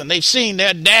 Father. And they've seen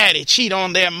their daddy cheat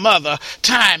on their mother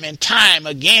time and time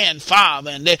again, Father.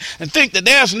 And think that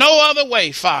there's no other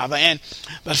way, Father.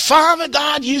 But Father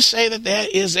God, you say that there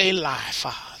is a lie,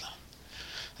 Father.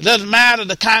 It doesn't matter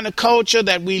the kind of culture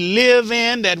that we live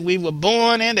in, that we were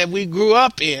born in, that we grew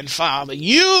up in, Father.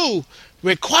 You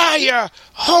require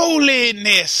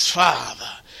holiness, Father.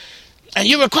 And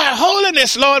you require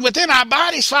holiness, Lord, within our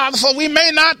bodies, Father, for we may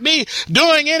not be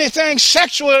doing anything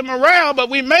sexual or immoral,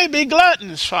 but we may be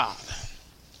gluttons, Father.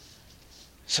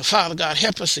 So, Father God,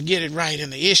 help us to get it right in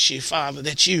the issue, Father,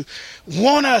 that you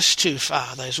want us to,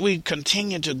 Father, as we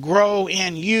continue to grow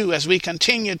in you, as we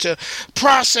continue to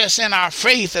process in our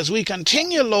faith, as we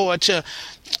continue, Lord, to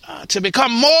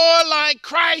become more like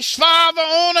Christ, Father,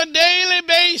 on a daily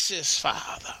basis,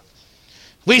 Father.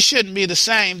 We shouldn't be the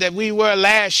same that we were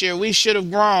last year. We should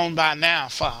have grown by now,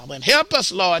 Father. And help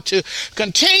us, Lord, to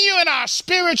continue in our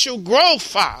spiritual growth,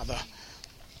 Father.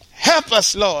 Help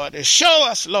us, Lord, and show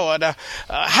us, Lord,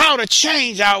 how to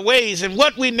change our ways and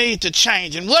what we need to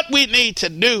change and what we need to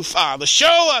do, Father.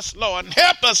 Show us, Lord, and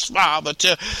help us, Father,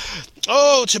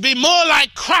 to be more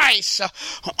like Christ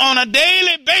on a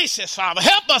daily basis, Father.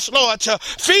 Help us, Lord, to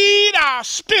feed our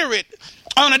spirit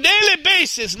on a daily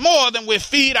basis more than we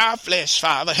feed our flesh,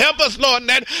 Father. Help us, Lord,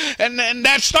 and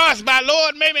that starts by,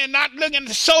 Lord, maybe not looking at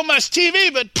so much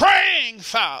TV, but praying,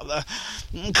 Father.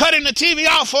 Cutting the TV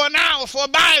off for an hour for a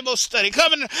Bible study.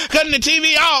 Cutting the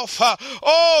TV off,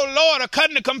 Lord, or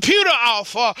cutting the computer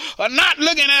off, or not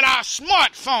looking at our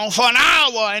smartphone for an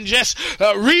hour and just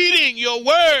reading your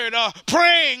word, or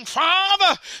praying,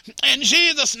 Father, in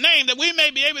Jesus' name, that we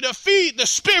may be able to feed the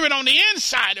Spirit on the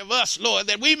inside of us, Lord,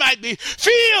 that we might be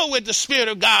filled with the Spirit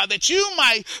of God, that you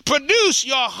might produce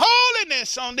your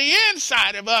holiness on the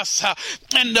inside of us,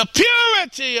 and the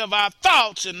purity of our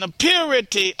thoughts and the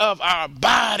purity of our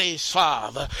bodies,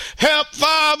 Father. Help,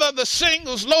 Father, the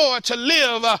singles, Lord, to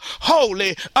live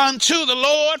holy unto the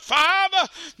Lord, Father,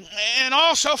 and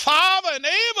also, Father,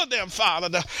 enable them,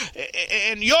 Father,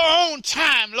 in your own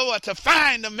time, Lord, to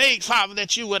find the mate, Father,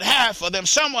 that you would have for them,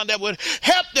 someone that would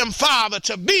help them, Father,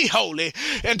 to be holy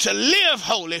and to live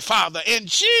holy, Father. In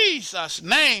Jesus'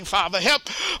 name, Father, help,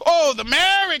 the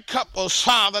married couples,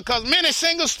 Father, because many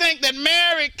singles think that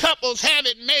married couples have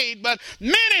it made, but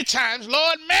many times,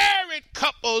 Lord, married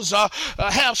couples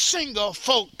have single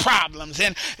folk problems.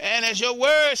 And as your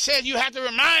word says, you have to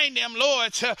remind them,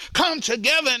 Lord, to come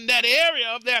together in that area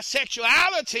of their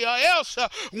sexuality, or else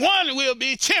one will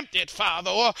be tempted, Father,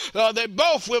 or they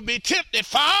both will be tempted,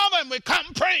 Father. And we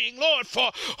come praying, Lord, for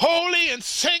holy and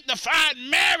sanctified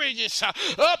marriages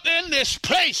up in this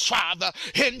place, Father,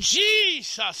 in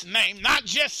Jesus' name. Not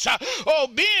just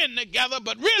being together,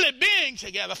 but really being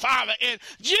together, Father, in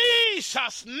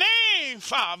Jesus' name,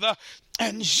 Father,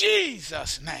 in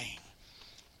Jesus' name.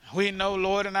 We know,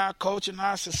 Lord, in our culture, in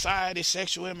our society,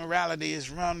 sexual immorality is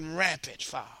run rampant,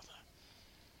 Father.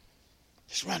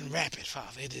 It's run rampant,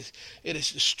 Father. It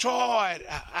has destroyed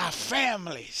our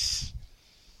families.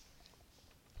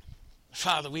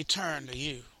 Father, we turn to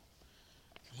you.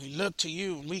 We look to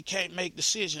you, and we can't make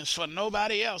decisions for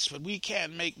nobody else, but we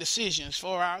can make decisions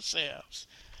for ourselves.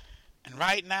 And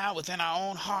right now, within our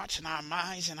own hearts and our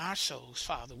minds and our souls,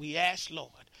 Father, we ask,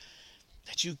 Lord,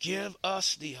 that you give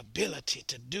us the ability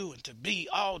to do and to be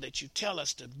all that you tell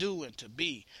us to do and to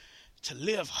be, to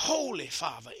live holy,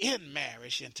 Father, in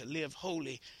marriage, and to live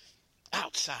holy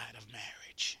outside of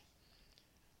marriage.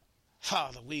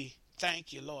 Father, we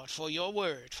thank you, Lord, for your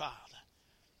word, Father.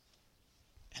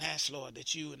 And ask, Lord,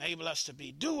 that you enable us to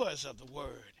be doers of the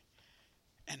word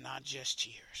and not just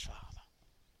hearers, Father.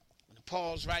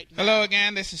 Pause right now. Hello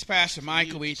again, this is Pastor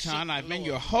Michael Eaton. I've been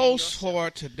your host for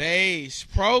today's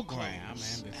program.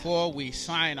 And before we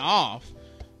sign off,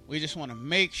 we just want to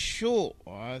make sure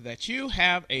that you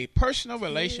have a personal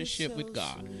relationship with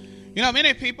God. You know,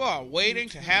 many people are waiting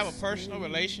to have a personal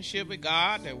relationship with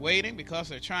God. They're waiting because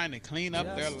they're trying to clean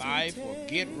up their life or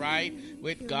get right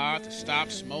with God, to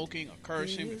stop smoking or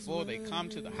cursing before they come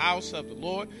to the house of the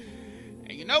Lord.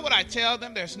 And you know what I tell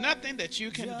them? There's nothing that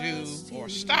you can do or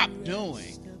stop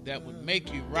doing that would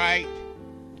make you right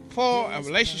for a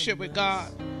relationship with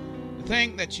God. The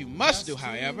thing that you must do,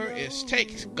 however, is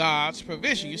take God's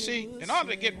provision. You see, in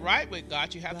order to get right with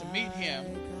God, you have to meet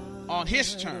him on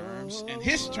his terms, and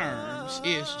his terms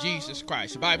is Jesus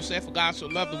Christ. The Bible says, for God so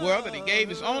loved the world that he gave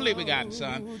his only begotten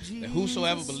Son, that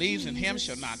whosoever believes in him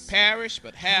shall not perish,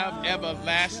 but have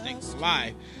everlasting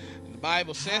life. And the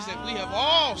Bible says that we have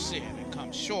all sinned and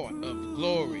come short of the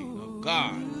glory of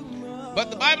God. But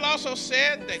the Bible also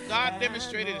said that God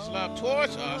demonstrated his love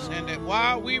towards us, and that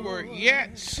while we were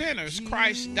yet sinners,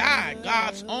 Christ died.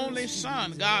 God's only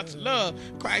Son, God's love,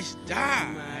 Christ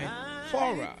died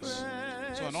for us.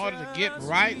 So in order to get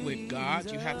right with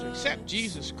God, you have to accept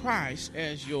Jesus Christ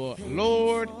as your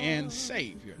Lord and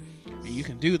Savior. And you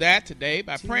can do that today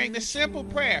by praying this simple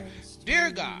prayer.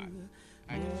 Dear God,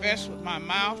 I confess with my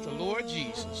mouth the Lord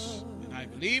Jesus, and I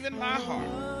believe in my heart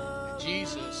that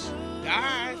Jesus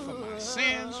died for my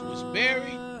sins, was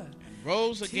buried, and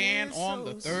rose again on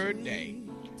the third day.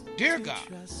 Dear God,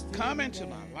 come into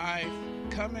my life,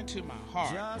 come into my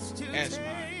heart as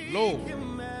my Lord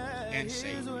and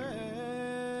Savior.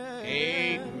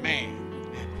 Amen.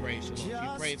 And praise the Lord. If you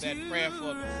prayed that prayer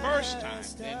for the first time,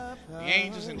 then the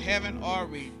angels in heaven are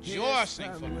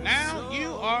rejoicing, for now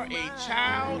you are a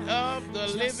child of the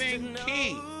living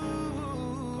King.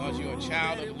 Because you're a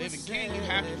child of the living King, you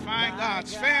have to find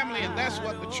God's family, and that's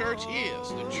what the church is.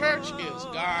 The church is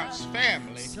God's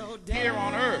family here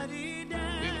on earth. We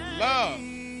would love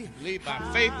to believe by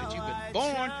faith that you've been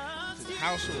born into the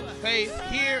household of faith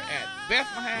here at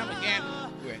Bethlehem. Again,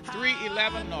 we're at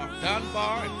 311 North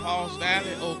Dunbar in Pauls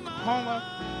Valley, Oklahoma,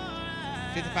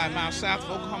 55 miles south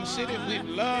of Oklahoma City. We'd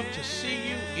love to see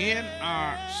you in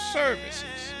our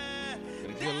services.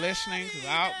 But if you're listening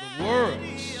throughout the world,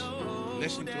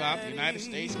 listening throughout the United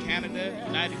States, Canada,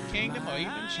 United Kingdom, or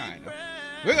even China,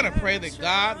 we're going to pray that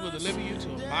God will deliver you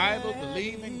to a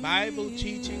Bible-believing,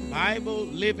 Bible-teaching,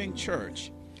 Bible-living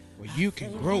church where you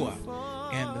can grow up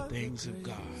in the things of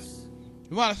God.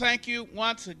 We want to thank you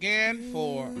once again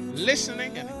for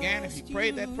listening. And again, if you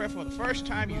prayed that prayer for the first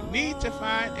time, you need to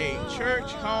find a church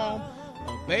home.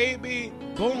 A baby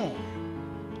born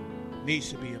needs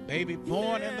to be a baby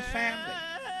born in the family,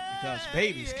 because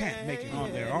babies can't make it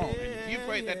on their own. And if you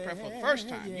prayed that prayer for the first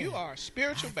time, you are a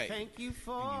spiritual baby, and you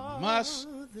must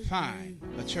find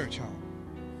a church home.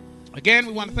 Again,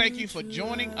 we want to thank you for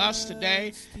joining us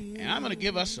today, and I'm going to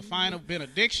give us a final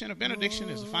benediction. A benediction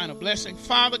is a final blessing.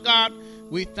 Father God,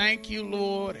 we thank you,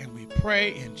 Lord, and we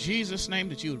pray in Jesus' name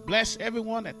that you would bless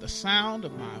everyone at the sound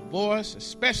of my voice,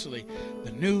 especially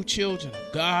the new children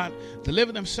of God.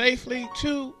 Deliver them safely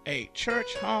to a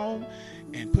church home,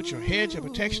 and put your hedge of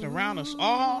protection around us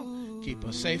all. Keep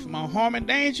us safe from all harm and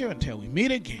danger until we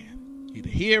meet again, either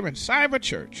here in Cyber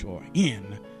Church or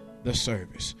in the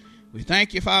service. We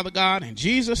thank you, Father God, in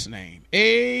Jesus' name.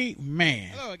 Amen.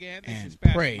 Hello again. This is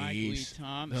Pastor Praise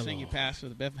Michael the senior pastor of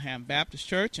the Bethlehem Baptist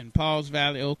Church in Pauls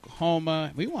Valley,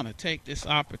 Oklahoma. We want to take this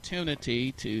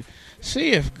opportunity to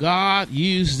see if God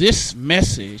used this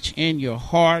message in your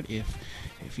heart, if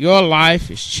your life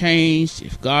is changed,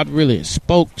 if God really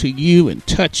spoke to you and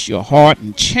touched your heart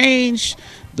and changed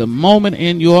the moment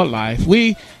in your life.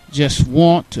 We just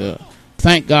want to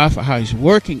thank God for how he's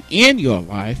working in your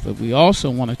life, but we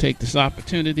also want to take this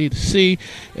opportunity to see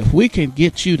if we can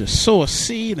get you to sow a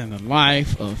seed in the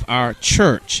life of our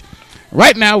church.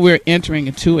 Right now we're entering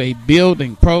into a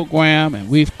building program, and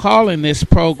we've calling this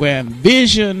program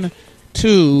Vision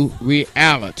to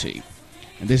Reality.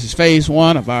 And this is phase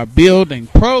one of our building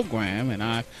program, and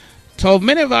I've told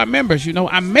many of our members,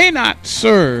 I may not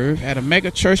serve at a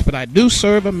mega church, but I do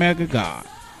serve a mega God.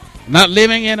 I'm not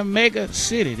living in a mega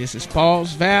city. This is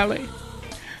Pauls Valley.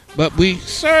 But we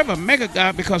serve a mega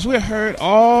God because we're heard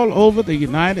all over the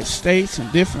United States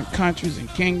and different countries and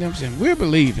kingdoms, and we're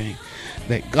believing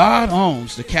that God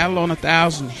owns the cattle on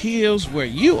 1,000 hills where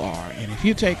you are. And if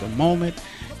you take a moment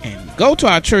and go to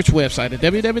our church website at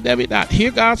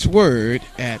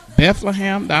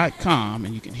www.heargodsword@bethlehem.com,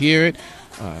 and you can hear it.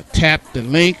 Tap the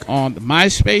link on the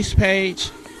MySpace page,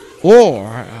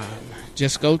 or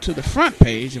just go to the front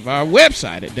page of our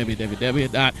website at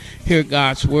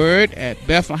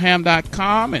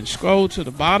www.heargodsword@bethlehem.com and scroll to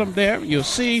the bottom there. You'll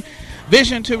see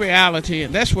Vision to Reality,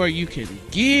 and that's where you can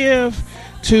give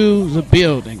to the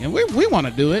building. And we want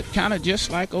to do it kind of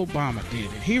just like Obama did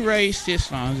it. He raised his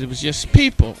funds. It was just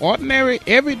people, ordinary,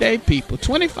 everyday people,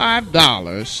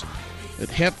 $25 that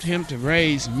helped him to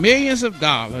raise millions of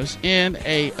dollars in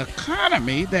a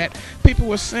economy that people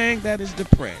were saying that is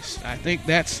depressed. I think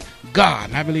that's God,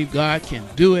 and I believe God can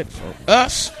do it for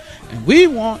us, and we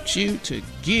want you to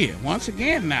give. Once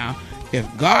again now, if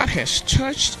God has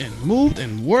touched and moved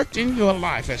and worked in your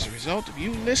life as a result of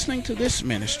you listening to this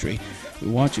ministry, we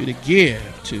want you to give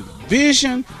to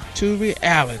Vision to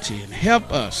Reality and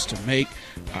help us to make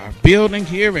our building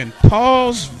here in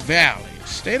Paul's Valley,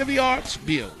 state-of-the-art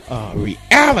build, a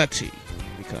reality,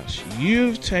 because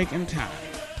you've taken time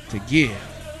to give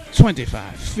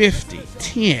 25, 50,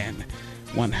 10,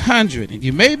 100, and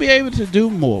you may be able to do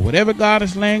more, whatever God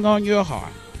is laying on your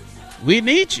heart. We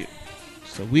need you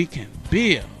so we can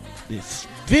build this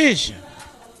vision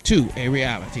to a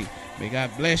reality. May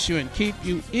God bless you and keep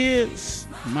you is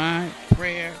my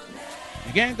prayer.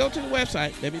 Again, go to the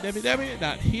website,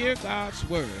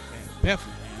 www.heargodsword@bethlehem.com.